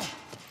 Joel.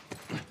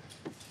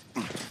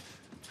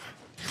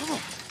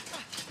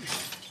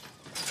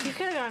 You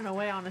could have gotten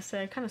away, honestly.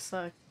 It kind of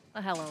sucked.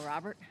 Oh, hello,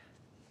 Robert.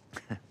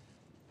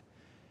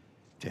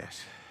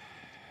 Tess.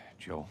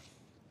 Joel.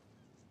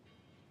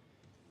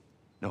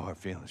 No hard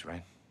feelings,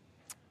 right?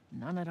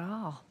 None at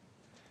all.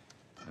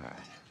 All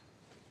right.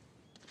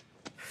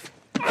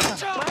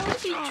 Why would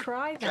he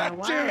try that?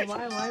 Why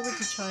would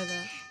he try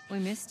that? We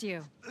missed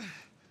you.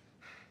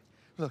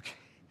 Look,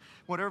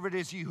 whatever it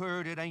is you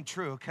heard, it ain't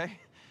true, okay?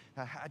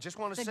 I just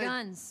want to The say...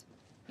 guns.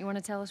 You want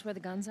to tell us where the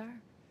guns are?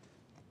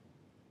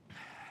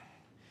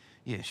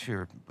 Yeah,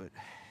 sure, but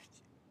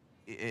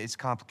it's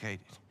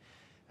complicated.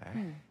 All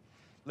right?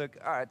 Look,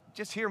 all right,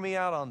 just hear me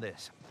out on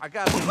this. I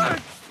got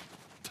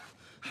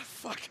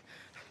Fuck.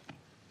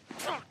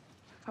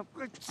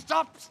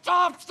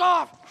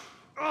 Stop!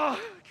 Ugh.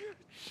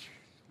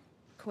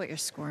 Quit your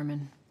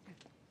squirming.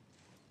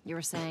 You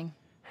were saying?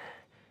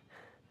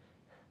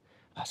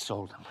 I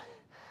sold him.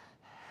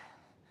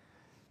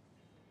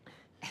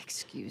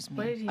 Excuse me.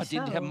 What did he I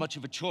didn't sell? have much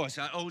of a choice.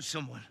 I owed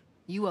someone.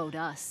 You owed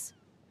us.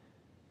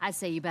 I'd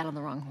say you bet on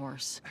the wrong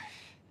horse.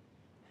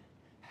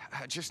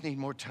 I just need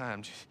more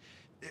time. Just,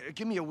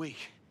 give me a week.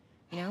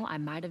 You know, I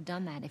might have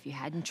done that if you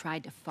hadn't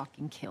tried to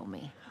fucking kill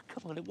me.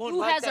 Come on, it won't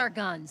Who like has that. our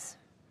guns?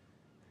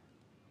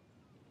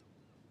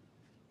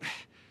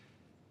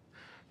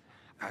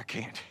 I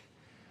can't.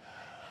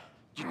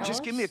 Charles?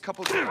 Just give me a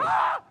couple days.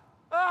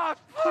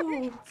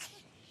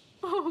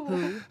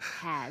 Who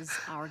has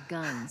our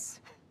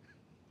guns?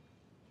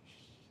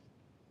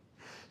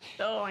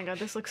 Oh my god,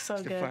 this looks so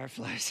The good.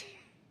 Fireflies.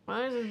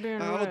 Why is this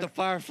being I owed the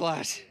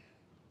Fireflies.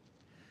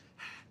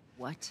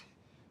 What?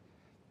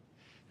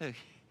 Look,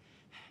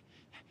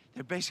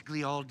 they're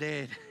basically all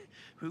dead.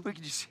 We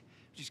could just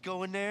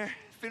go in there,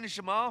 finish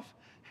them off.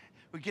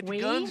 We get the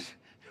guns.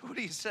 What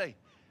do you say?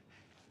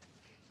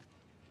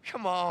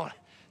 Come on.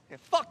 Yeah,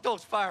 fuck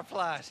those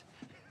Fireflies.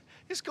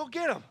 Just go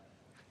get them.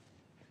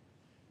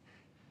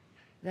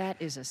 That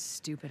is a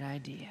stupid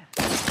idea.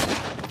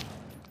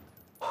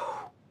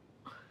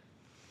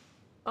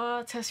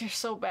 Oh, Tess, you're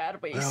so bad,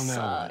 but you Well, now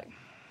suck.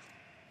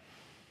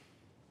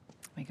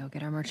 We go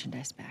get our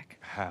merchandise back.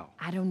 How?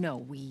 I don't know.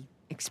 We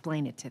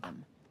explain it to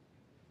them.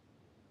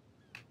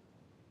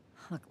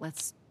 Look,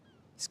 let's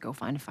go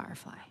find a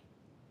Firefly.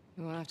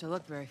 You won't have to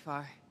look very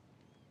far.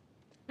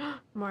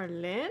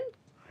 Marlene?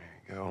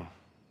 There you go.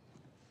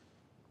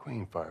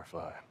 Queen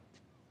Firefly.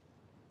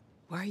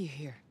 Why are you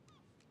here?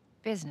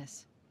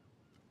 Business.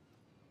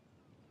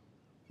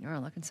 You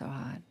weren't looking so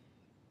hot.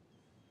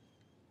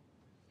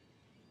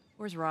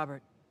 Where's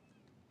Robert?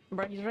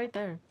 Bro, he's right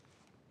there.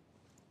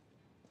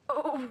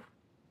 Oh!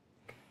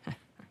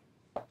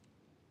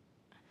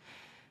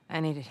 I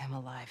needed him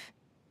alive.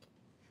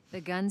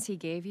 The guns he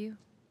gave you,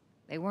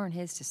 they weren't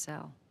his to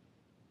sell.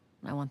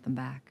 I want them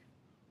back.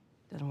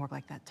 Doesn't work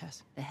like that,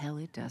 Tess. The hell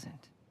it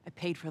doesn't. I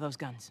paid for those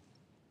guns.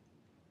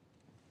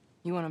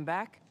 You want them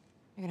back?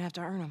 You're gonna have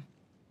to earn them.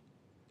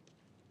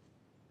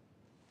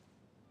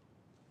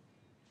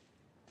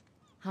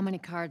 How many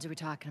cards are we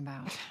talking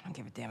about? I don't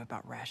give a damn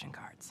about ration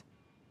cards.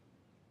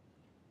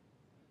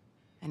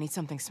 I need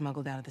something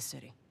smuggled out of the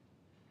city.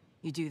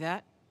 You do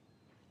that,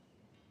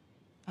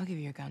 I'll give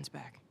you your guns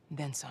back, and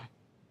then some.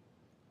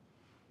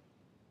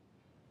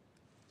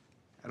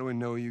 How do we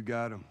know you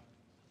got them?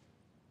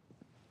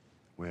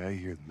 Well, I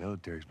hear the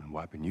military's been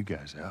wiping you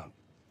guys out.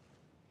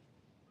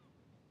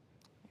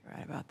 You're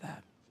right about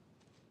that.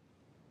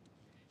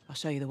 I'll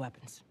show you the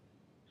weapons.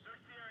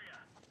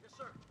 Yes,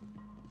 sir.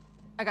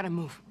 I gotta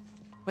move.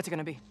 What's it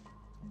gonna be?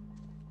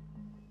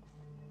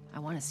 I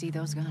want to see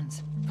those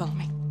guns. Follow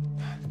me.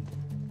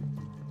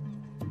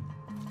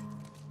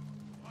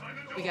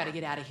 We gotta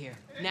get out of here.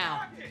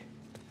 Now.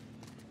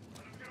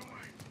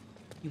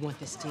 You want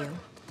this deal?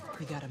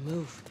 We gotta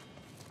move.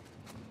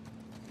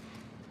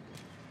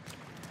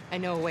 I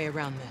know a way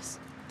around this.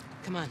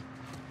 Come on.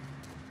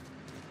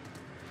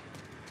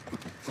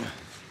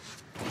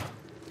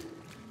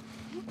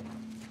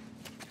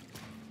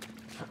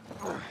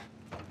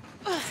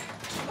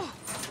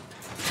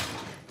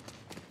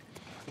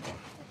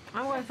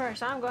 I'm going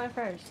first. I'm going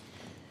first.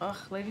 Ugh,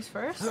 ladies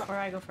first? Or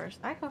I go first?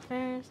 I go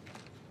first.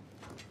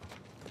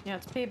 Yeah,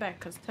 it's payback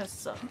because Tess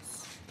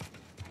sucks.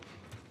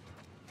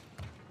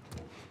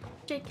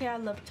 JK, I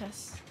love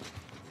Tess.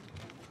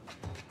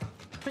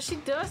 But she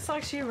does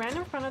suck. She ran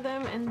in front of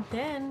them and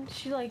then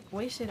she like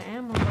wasted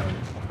ammo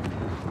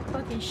like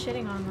fucking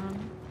shitting on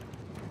them.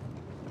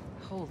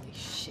 Holy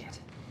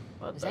shit.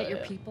 What Is that your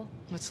the- people?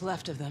 What's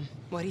left of them?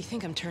 Why do you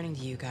think I'm turning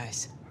to you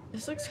guys?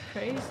 This looks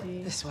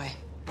crazy. This way.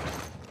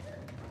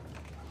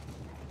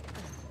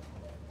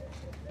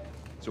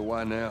 So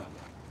why now?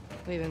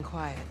 We've been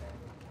quiet.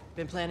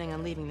 Been planning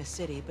on leaving the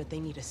city, but they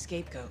need a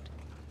scapegoat.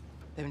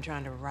 They've been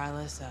trying to rile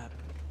us up.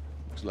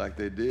 Looks like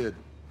they did.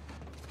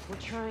 We're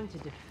trying to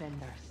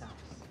defend ourselves.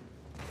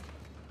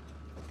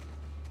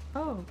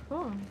 Oh,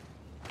 cool.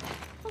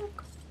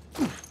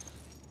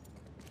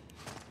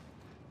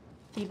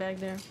 Teabag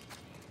there.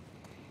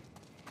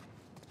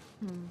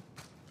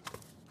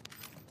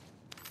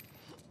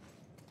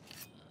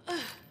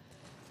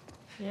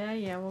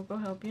 Yeah, we'll go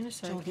help you in a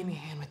second. Joel, give me a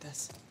hand with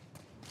this.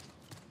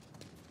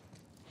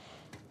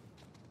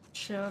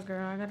 Chill,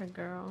 girl. I got a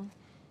girl.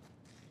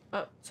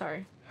 Oh,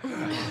 sorry.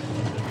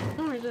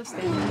 We're just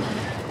standing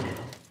there.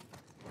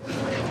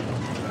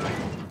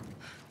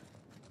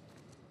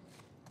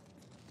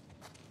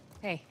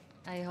 Hey,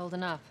 how you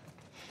holding up?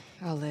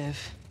 I'll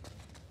live.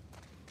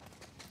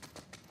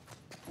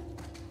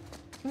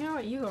 You know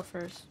what? You go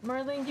first.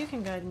 Marlene, you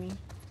can guide me.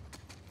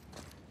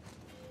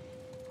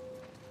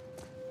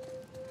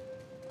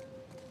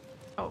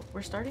 Oh,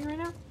 we're starting right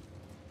now?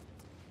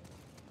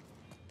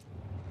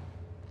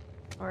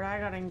 Or I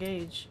gotta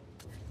engage.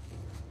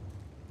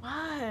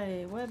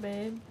 Why? What,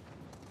 babe?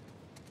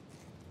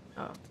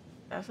 Oh,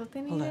 that's what they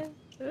Hold needed? up.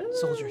 Ooh.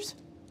 Soldiers.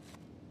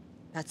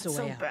 That's the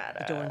So way out.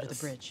 The door under the badass.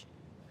 bridge.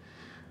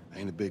 I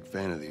ain't a big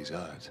fan of these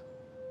odds.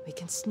 We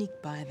can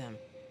sneak by them,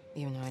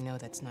 even though I know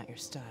that's not your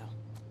style.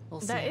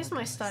 We'll see That how is it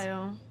my goes.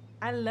 style.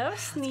 I love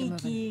Let's get moving.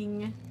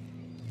 sneaking.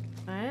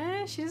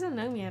 She doesn't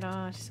know me at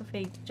all. She's a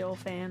fake Joel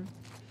fan.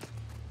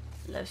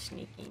 Love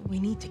sneaking. We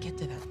need to get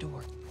to that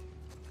door.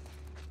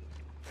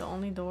 The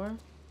only door?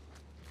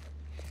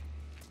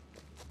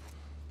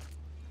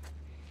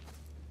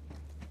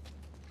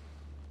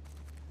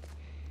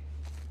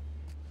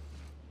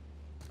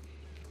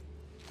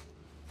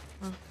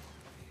 Oh,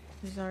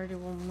 he's already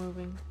one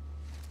moving.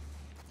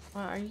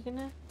 Well, are you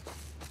gonna?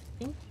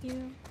 Thank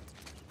you.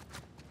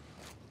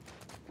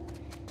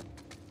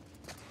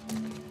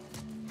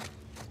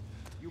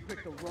 You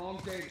picked the wrong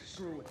day to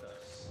screw with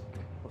us.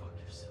 Fuck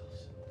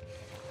yourselves.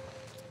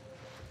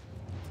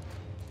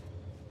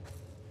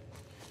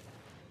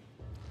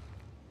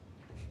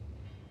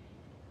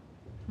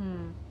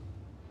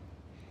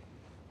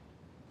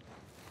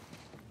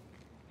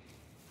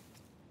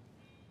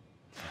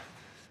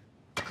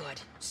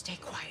 Good. Stay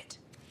quiet.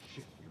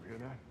 Shit, you hear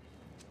that?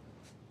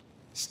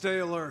 Stay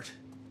alert.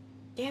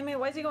 Damn it,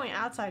 why is he going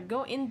outside?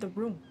 Go in the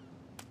room.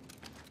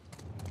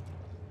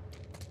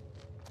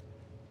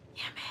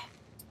 Damn it.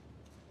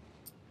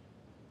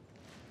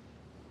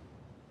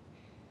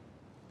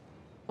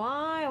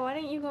 Why? Why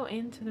didn't you go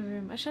into the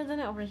room? I should have done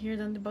it over here,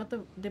 then they both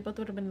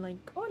would have been like,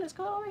 oh, let's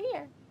go over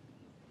here.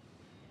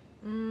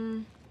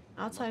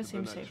 Outside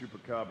seems safe.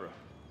 Chupacabra.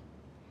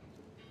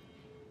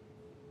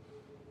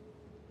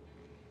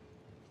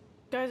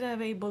 Guys, I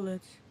have 8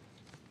 bullets.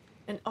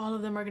 And all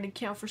of them are gonna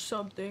count for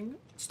something.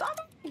 Stop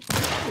it!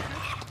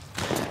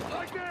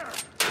 Right there!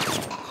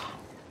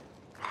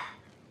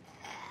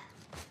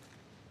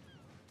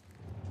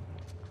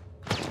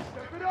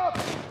 Step it up!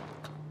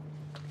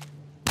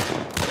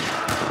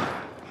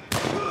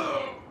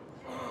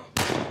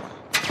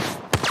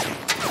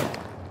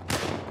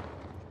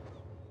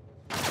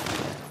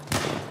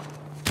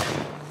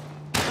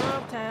 Come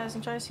up, Taz,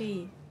 I'm trying to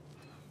see.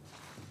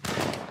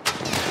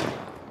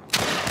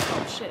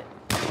 Oh, shit.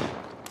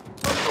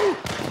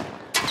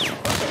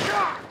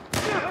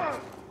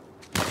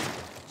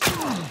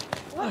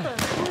 What the?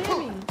 Who hit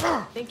me?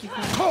 Thank you,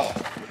 Queen.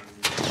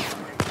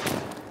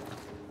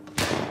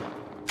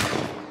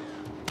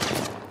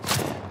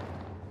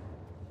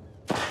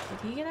 Did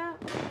he get out?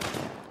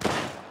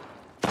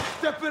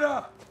 Step it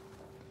up!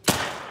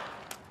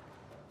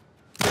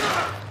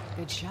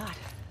 Good shot.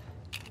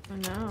 Oh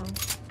no.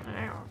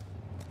 Ow.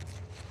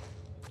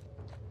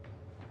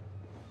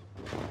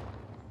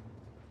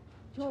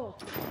 Joel.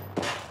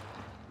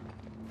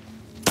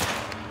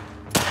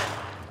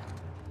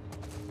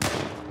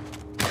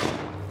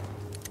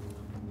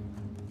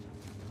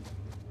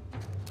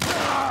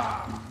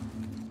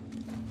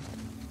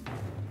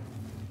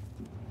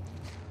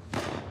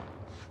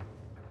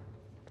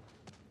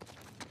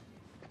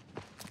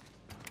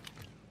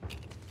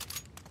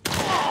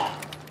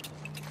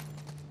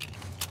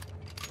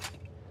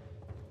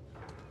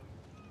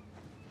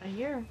 I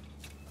hear.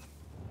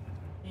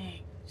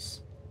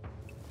 Thanks.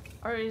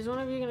 Alright, is one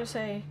of you gonna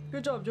say,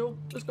 good job, Joel,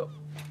 let's go?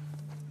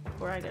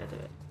 Or I gotta do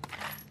it.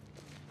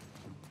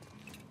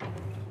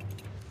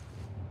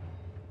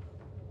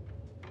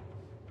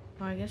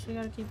 Well, I guess we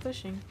gotta keep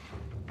pushing.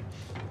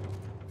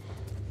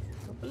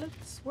 But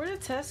let's, where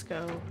did Tess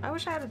go? I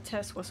wish I had a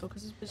Tess whistle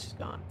because this bitch is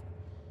gone.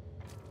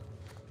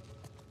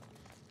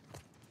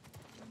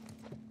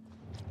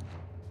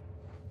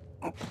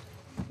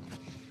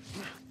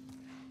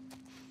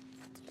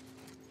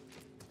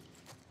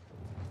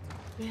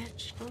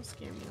 Bitch, don't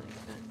scare me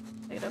like that.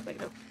 Pick it up, pick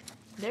it up.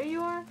 There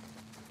you are.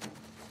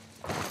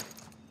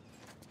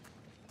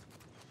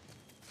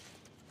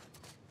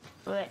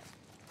 Blech.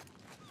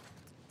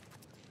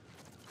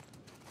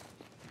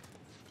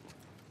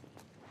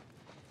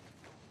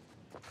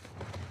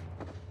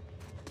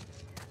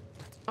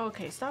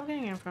 Okay, stop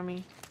getting in from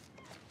me.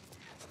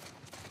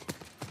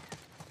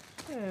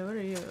 Hey, what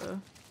are you?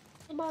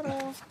 A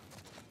bottle.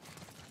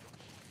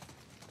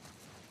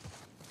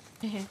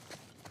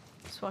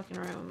 Just walking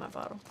around with my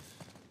bottle.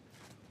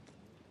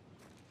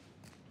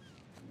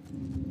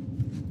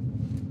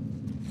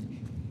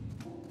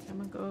 I'm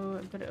gonna go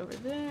and put it over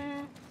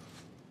there.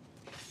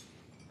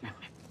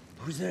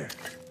 Who's there?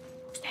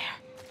 Who's there?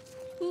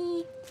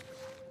 Me.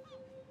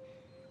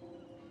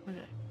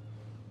 Okay.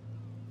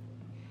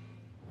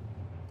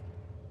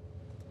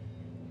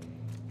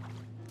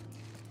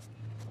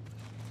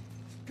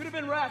 Could have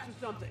been rats or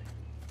something.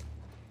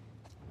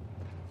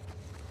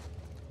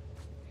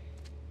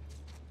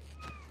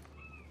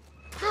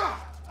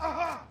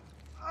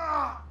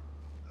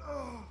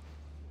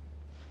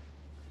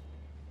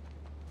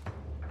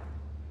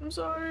 I'm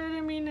sorry, I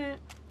didn't mean it.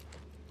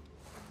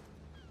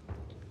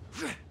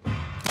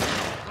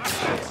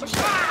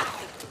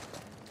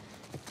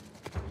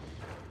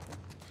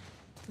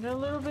 I'm a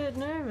little bit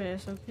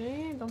nervous,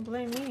 okay? Don't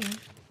blame me.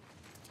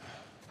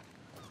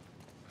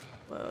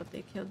 Whoa,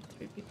 they killed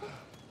 3 people?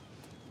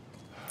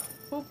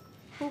 Boop,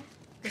 boop.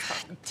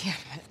 God damn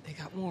it, they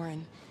got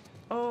Warren.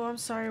 Oh, I'm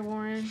sorry,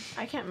 Warren.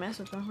 I can't mess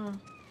with them, huh?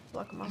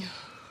 Block them off.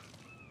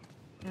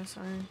 Yeah,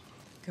 sorry.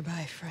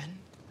 Goodbye, friend.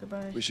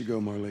 Goodbye. We should go,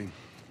 Marlene.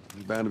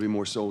 There's bound to be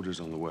more soldiers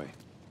on the way.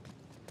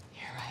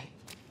 You're right.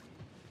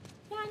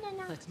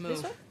 No. Let's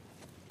move. This way?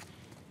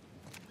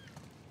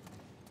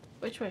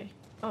 Which way?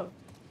 Oh.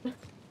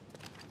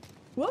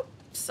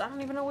 Whoops! I don't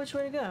even know which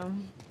way to go.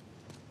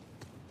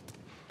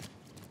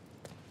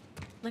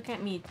 Look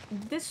at me.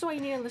 This is why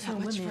you need to listen to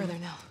Not much women. further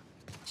now.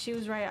 She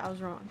was right, I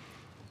was wrong.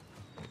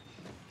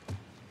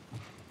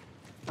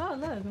 Oh,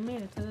 look, we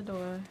made it to the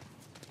door.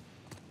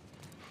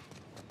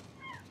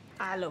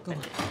 I'll open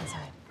it.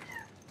 Inside.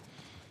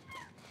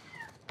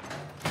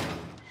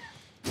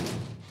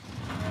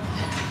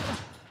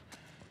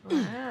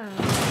 Wow.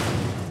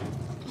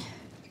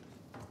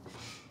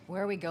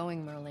 Where are we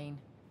going, Marlene?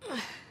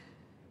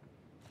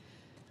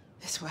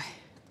 This way.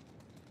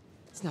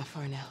 It's not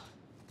far now.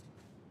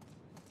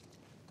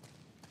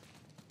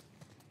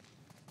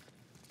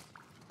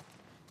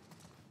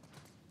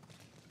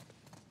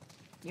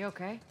 You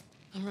okay?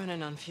 I'm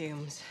running on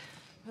fumes,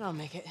 but I'll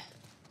make it.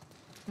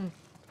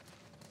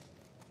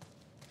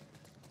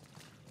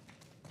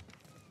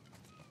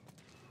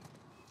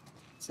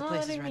 It's not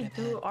letting me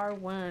do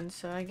R1,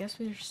 so I guess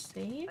we're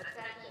safe?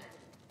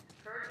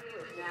 Curfew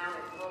is now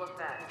in full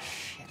effect.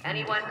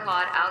 Anyone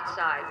caught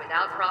outside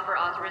without proper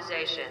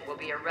authorization will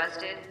be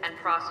arrested and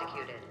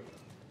prosecuted.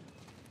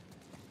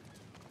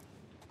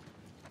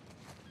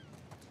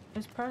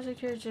 Does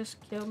prosecutor just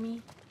kill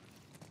me?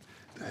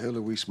 The hell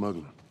are we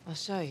smuggling? I'll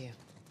show you.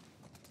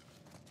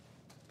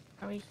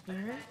 Are we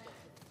here?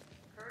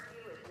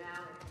 Curfew is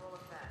now in full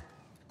effect.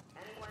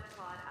 Anyone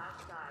caught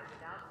outside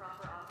without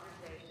proper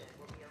authorization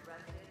will be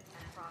arrested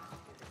and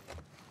prosecuted.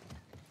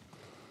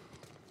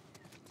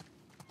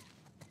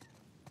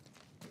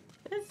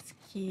 That's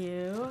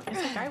cute.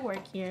 It's like I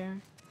work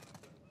here.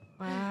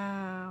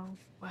 Wow.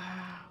 Wow.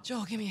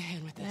 Joel, give me a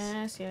hand with this.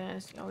 Yes,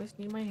 yes. You always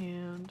need my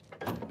hand.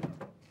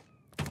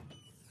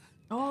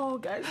 Oh,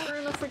 guys, we're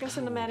in a freaking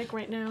cinematic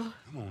right now.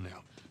 Come on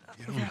now.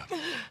 Get on up.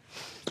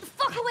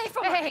 Fuck away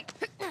from her!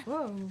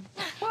 Whoa.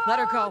 Let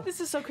her go. This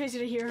is so crazy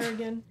to hear her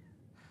again.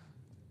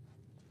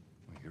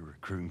 Well, you're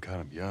recruiting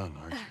kind of young,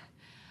 aren't you?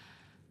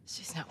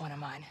 She's not one of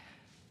mine.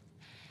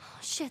 Oh,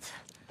 shit.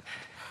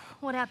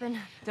 What happened?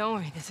 Don't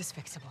worry, this is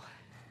fixable.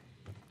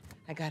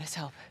 I got his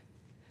help.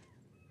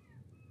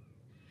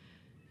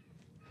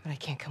 But I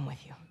can't come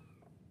with you.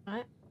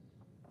 What?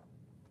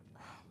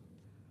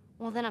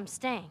 Well, then I'm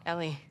staying.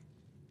 Ellie,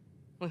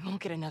 we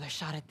won't get another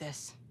shot at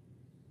this.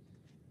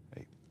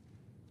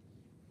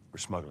 We're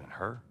smuggling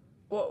her?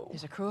 Whoa.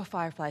 There's a crew of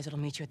Fireflies that'll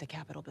meet you at the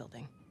Capitol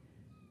building.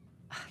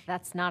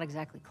 That's not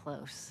exactly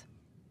close.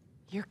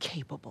 You're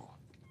capable.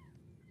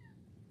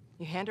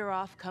 You hand her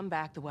off, come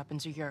back, the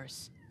weapons are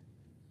yours.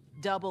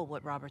 Double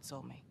what Robert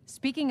sold me.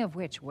 Speaking of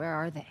which, where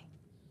are they?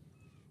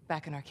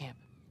 Back in our camp.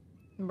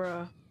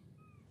 Bruh.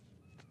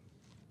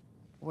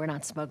 We're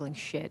not smuggling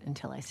shit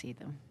until I see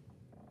them.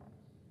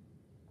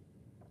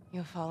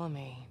 You'll follow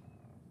me.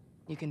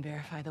 You can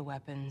verify the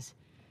weapons.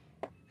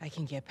 I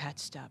can get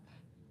patched up.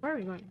 Where are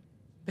we going?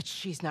 But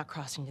she's not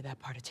crossing to that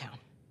part of town.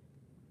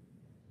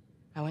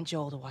 I want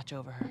Joel to watch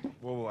over her.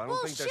 Whoa, I don't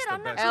Well, think shit, that's the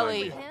I'm not best Ellie.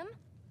 idea.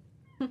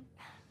 with him.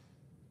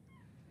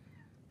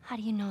 How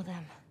do you know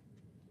them?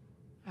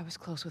 I was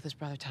close with his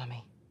brother,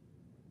 Tommy.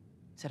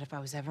 Said if I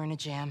was ever in a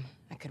jam,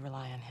 I could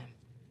rely on him.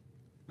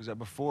 Was that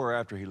before or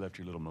after he left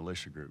your little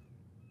militia group?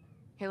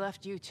 He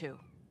left you, too.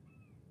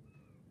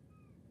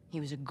 He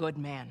was a good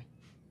man.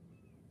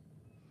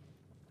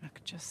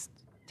 Look, just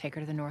take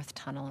her to the North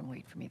Tunnel and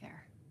wait for me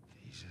there.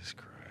 Jesus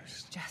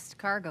Christ. Just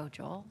cargo,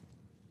 Joel.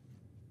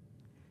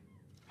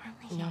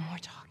 No more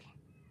talking.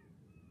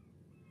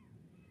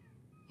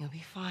 You'll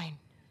be fine.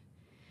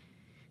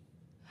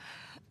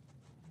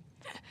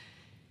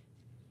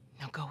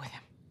 Now go with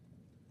him.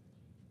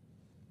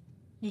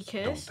 You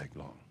kiss? Don't take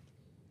long.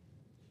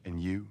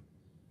 And you,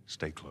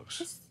 stay close.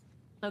 Kiss?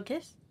 No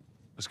kiss?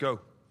 Let's go.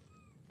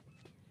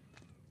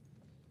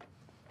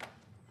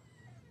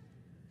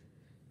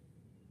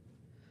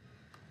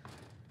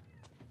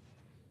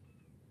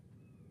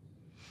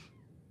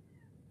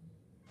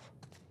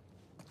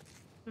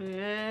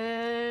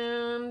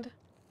 And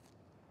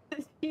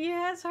she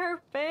has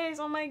her face.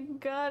 Oh my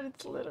god,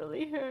 it's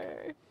literally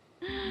her.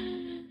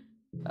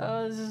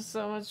 Oh, this is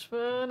so much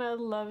fun. I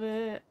love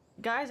it.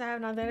 Guys, I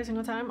have not died a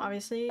single time,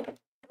 obviously.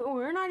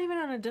 We're not even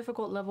on a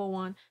difficult level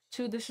 1.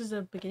 2, this is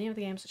the beginning of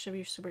the game, so it should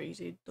be super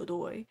easy.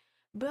 Dodoy.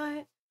 But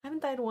I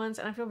haven't died once,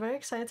 and I feel very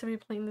excited to be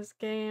playing this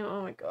game.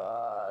 Oh my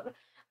god. I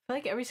feel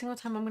like every single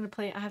time I'm gonna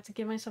play it, I have to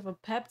give myself a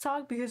pep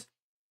talk because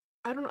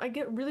I don't know, I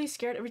get really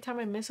scared every time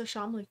I miss a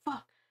shot. I'm like,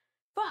 fuck.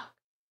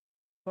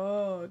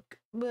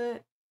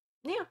 But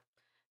yeah,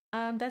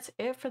 that's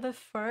it for the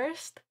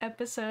first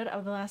episode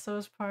of The Last of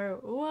Us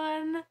Part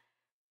 1.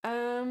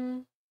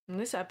 In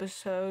this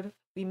episode,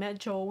 We met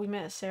Joel, we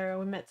met Sarah,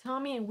 we met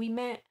Tommy, and we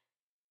met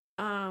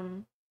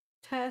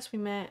Tess, we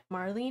met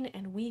Marlene,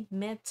 and we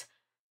met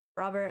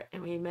Robert,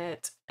 and we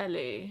met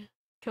Ellie.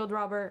 Killed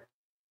Robert.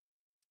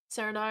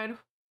 Sarah died.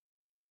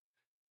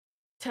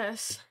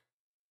 Tess.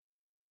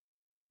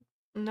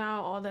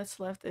 Now all that's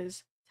left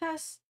is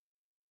Tess,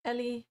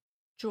 Ellie,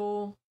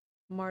 Joel,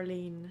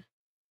 Marlene.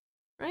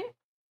 Right?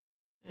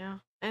 Yeah.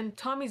 And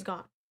Tommy's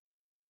gone.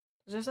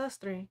 Just us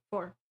 3,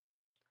 4.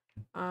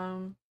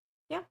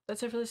 Yeah,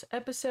 that's it for this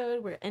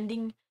episode. We're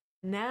ending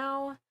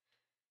now.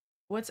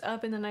 What's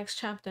up in the next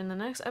chapter? In the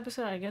next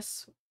episode, I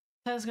guess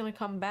Tess gonna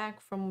come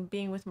back from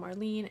being with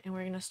Marlene, and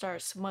we're gonna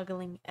start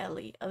smuggling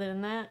Ellie. Other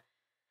than that,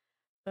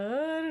 I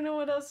don't know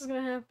what else is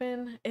gonna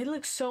happen. It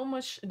looks so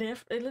much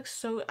different. It looks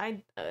so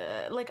I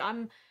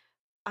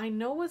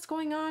know what's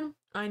going on.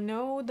 I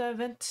know the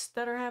events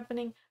that are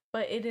happening,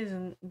 but it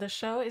isn't. The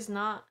show is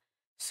not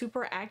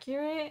super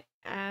accurate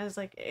as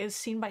like is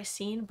scene by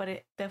scene, but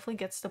it definitely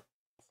gets the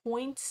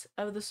points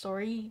of the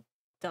story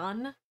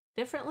done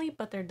differently,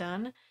 but they're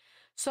done.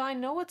 So I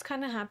know what's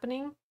kind of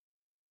happening,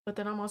 but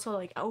then I'm also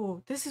like,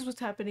 oh, this is what's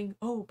happening.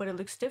 Oh, but it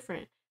looks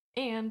different.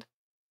 And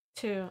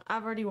two,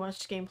 I've already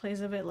watched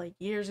gameplays of it like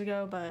years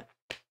ago, but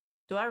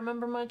do I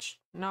remember much?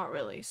 Not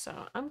really.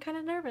 So I'm kind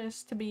of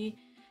nervous to be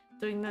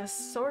doing this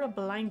sort of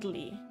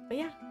blindly. But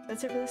yeah,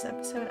 that's it for this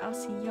episode. I'll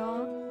see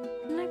y'all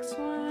next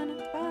one.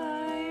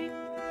 Bye.